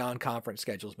stronger non-conference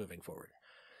schedules moving forward.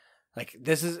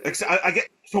 This is I get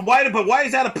so why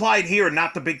is that applied here and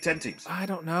not the Big 10 teams? I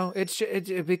don't know. It's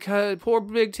because poor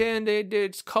Big 10.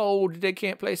 It's cold. They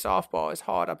can't play softball. It's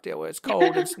hot up there where it's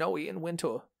cold and snowy in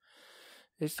winter.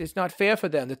 It's not fair for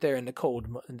them that they're in the cold.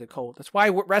 That's why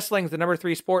wrestling's the number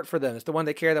 3 sport for them. It's the one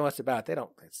they care the most about. They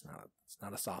don't. It's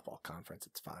not a softball conference.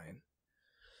 It's fine.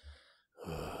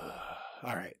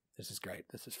 All right. This is great.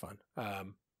 This is fun.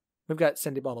 We've got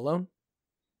Cindy Ball Malone.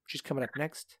 She's coming up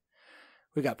next.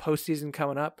 We got postseason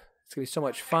coming up. It's going to be so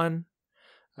much fun.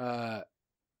 I'll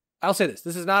say this.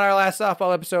 This is not our last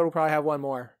softball episode. We'll probably have one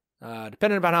more.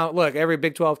 Depending upon how, every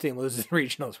Big 12 team loses in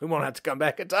regionals. We won't have to come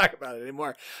back and talk about it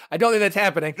anymore. I don't think that's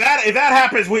happening. If that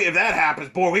happens,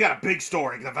 boy, we got a big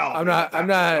story developing.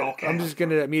 I'm just going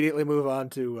to immediately move on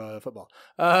to football.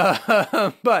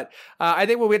 But I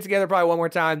think we'll get together probably one more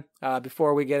time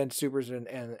before we get into Supers and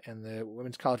the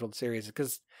Women's College World Series,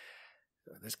 because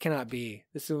this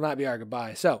will not be our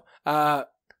goodbye. So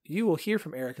you will hear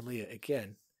from Eric and Lea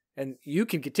again And you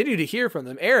can continue to hear from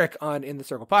them. Eric on In the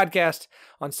Circle podcast,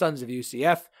 on Sons of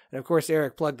UCF. And of course,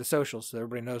 Eric plugged the socials so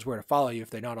everybody knows where to follow you if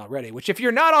they're not already. Which, if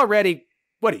you're not already,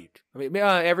 what do you do? I mean,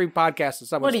 every podcast is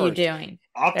someone's first. What are you doing?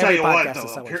 I'll tell you what, though.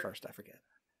 Is someone's first. I forget.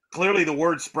 Clearly, the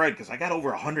word spread because I got over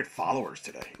 100 followers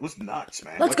today. It was nuts,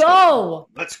 man. Let's go.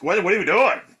 What are you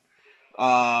doing?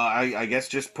 I guess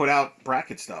just put out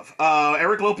bracket stuff.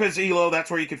 Eric Lopez Elo,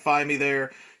 that's where you can find me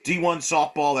there. D1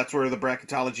 softball, that's where the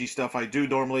bracketology stuff I do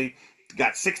normally.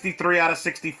 Got 63 out of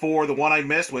 64. The one I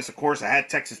missed was, of course, I had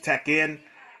Texas Tech in.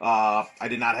 I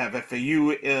did not have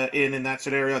FAU in that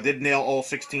scenario. I did nail all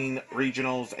 16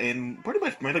 regionals and pretty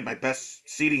much made my best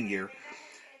seeding year.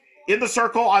 In the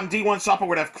circle on D1 softball,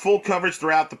 we're going to have full coverage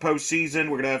throughout the postseason.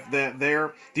 We're going to have that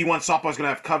there. D1 softball is going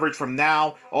to have coverage from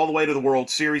now all the way to the World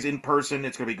Series in person.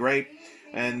 It's going to be great.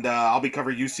 And I'll be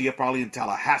covering UCF probably in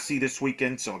Tallahassee this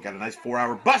weekend. So I got a nice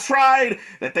 4-hour bus ride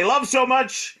that they love so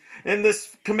much in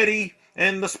this committee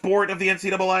and the sport of the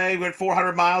NCAA. We're at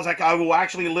 400 miles. I will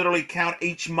actually literally count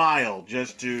each mile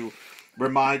just to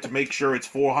make sure it's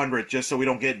 400, just so we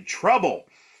don't get in trouble.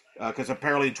 Because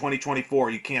apparently in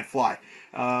 2024 you can't fly.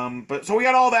 But so we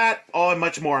got all that, and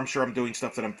much more. I'm sure I'm doing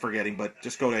stuff that I'm forgetting, but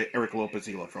just go to Eric Lopez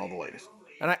Elo for all the latest.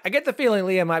 And I get the feeling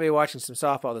Leah might be watching some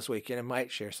softball this weekend and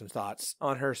might share some thoughts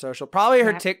on her social, probably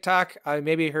her TikTok.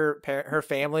 Maybe her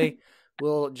family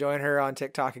will join her on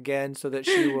TikTok again, so that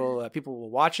she will people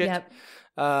will watch it.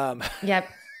 Yep.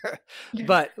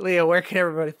 But Leah, where can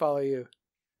everybody follow you?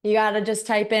 You gotta just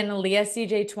type in Lea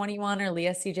CJ21 or Lea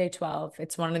CJ12.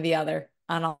 It's one or the other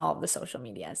on all of the social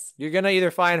medias. You're gonna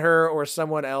either find her or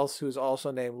someone else who's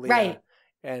also named Leah. Right.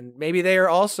 And maybe they are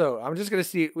also. I'm just gonna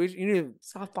see. You need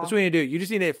softball. That's what you need to do. You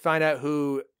just need to find out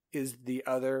who is the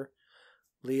other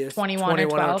Leah 21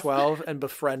 or 12 and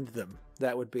befriend them.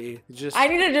 That would be just. I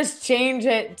need to just change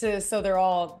it so they're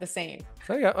all the same.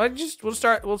 So yeah, we'll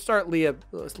start Leah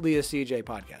CJ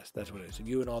podcast. That's what it is.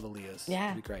 You and all the Leahs.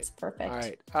 Yeah, it'd be great. It's perfect.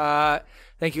 All right.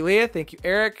 Thank you, Leah. Thank you,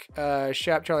 Eric.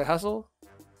 Shop Charlie Hustle.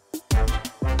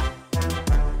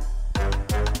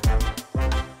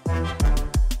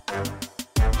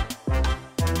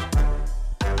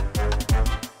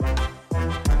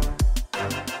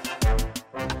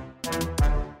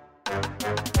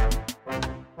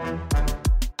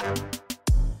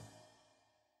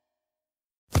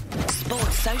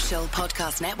 Sports Social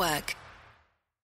Podcast Network.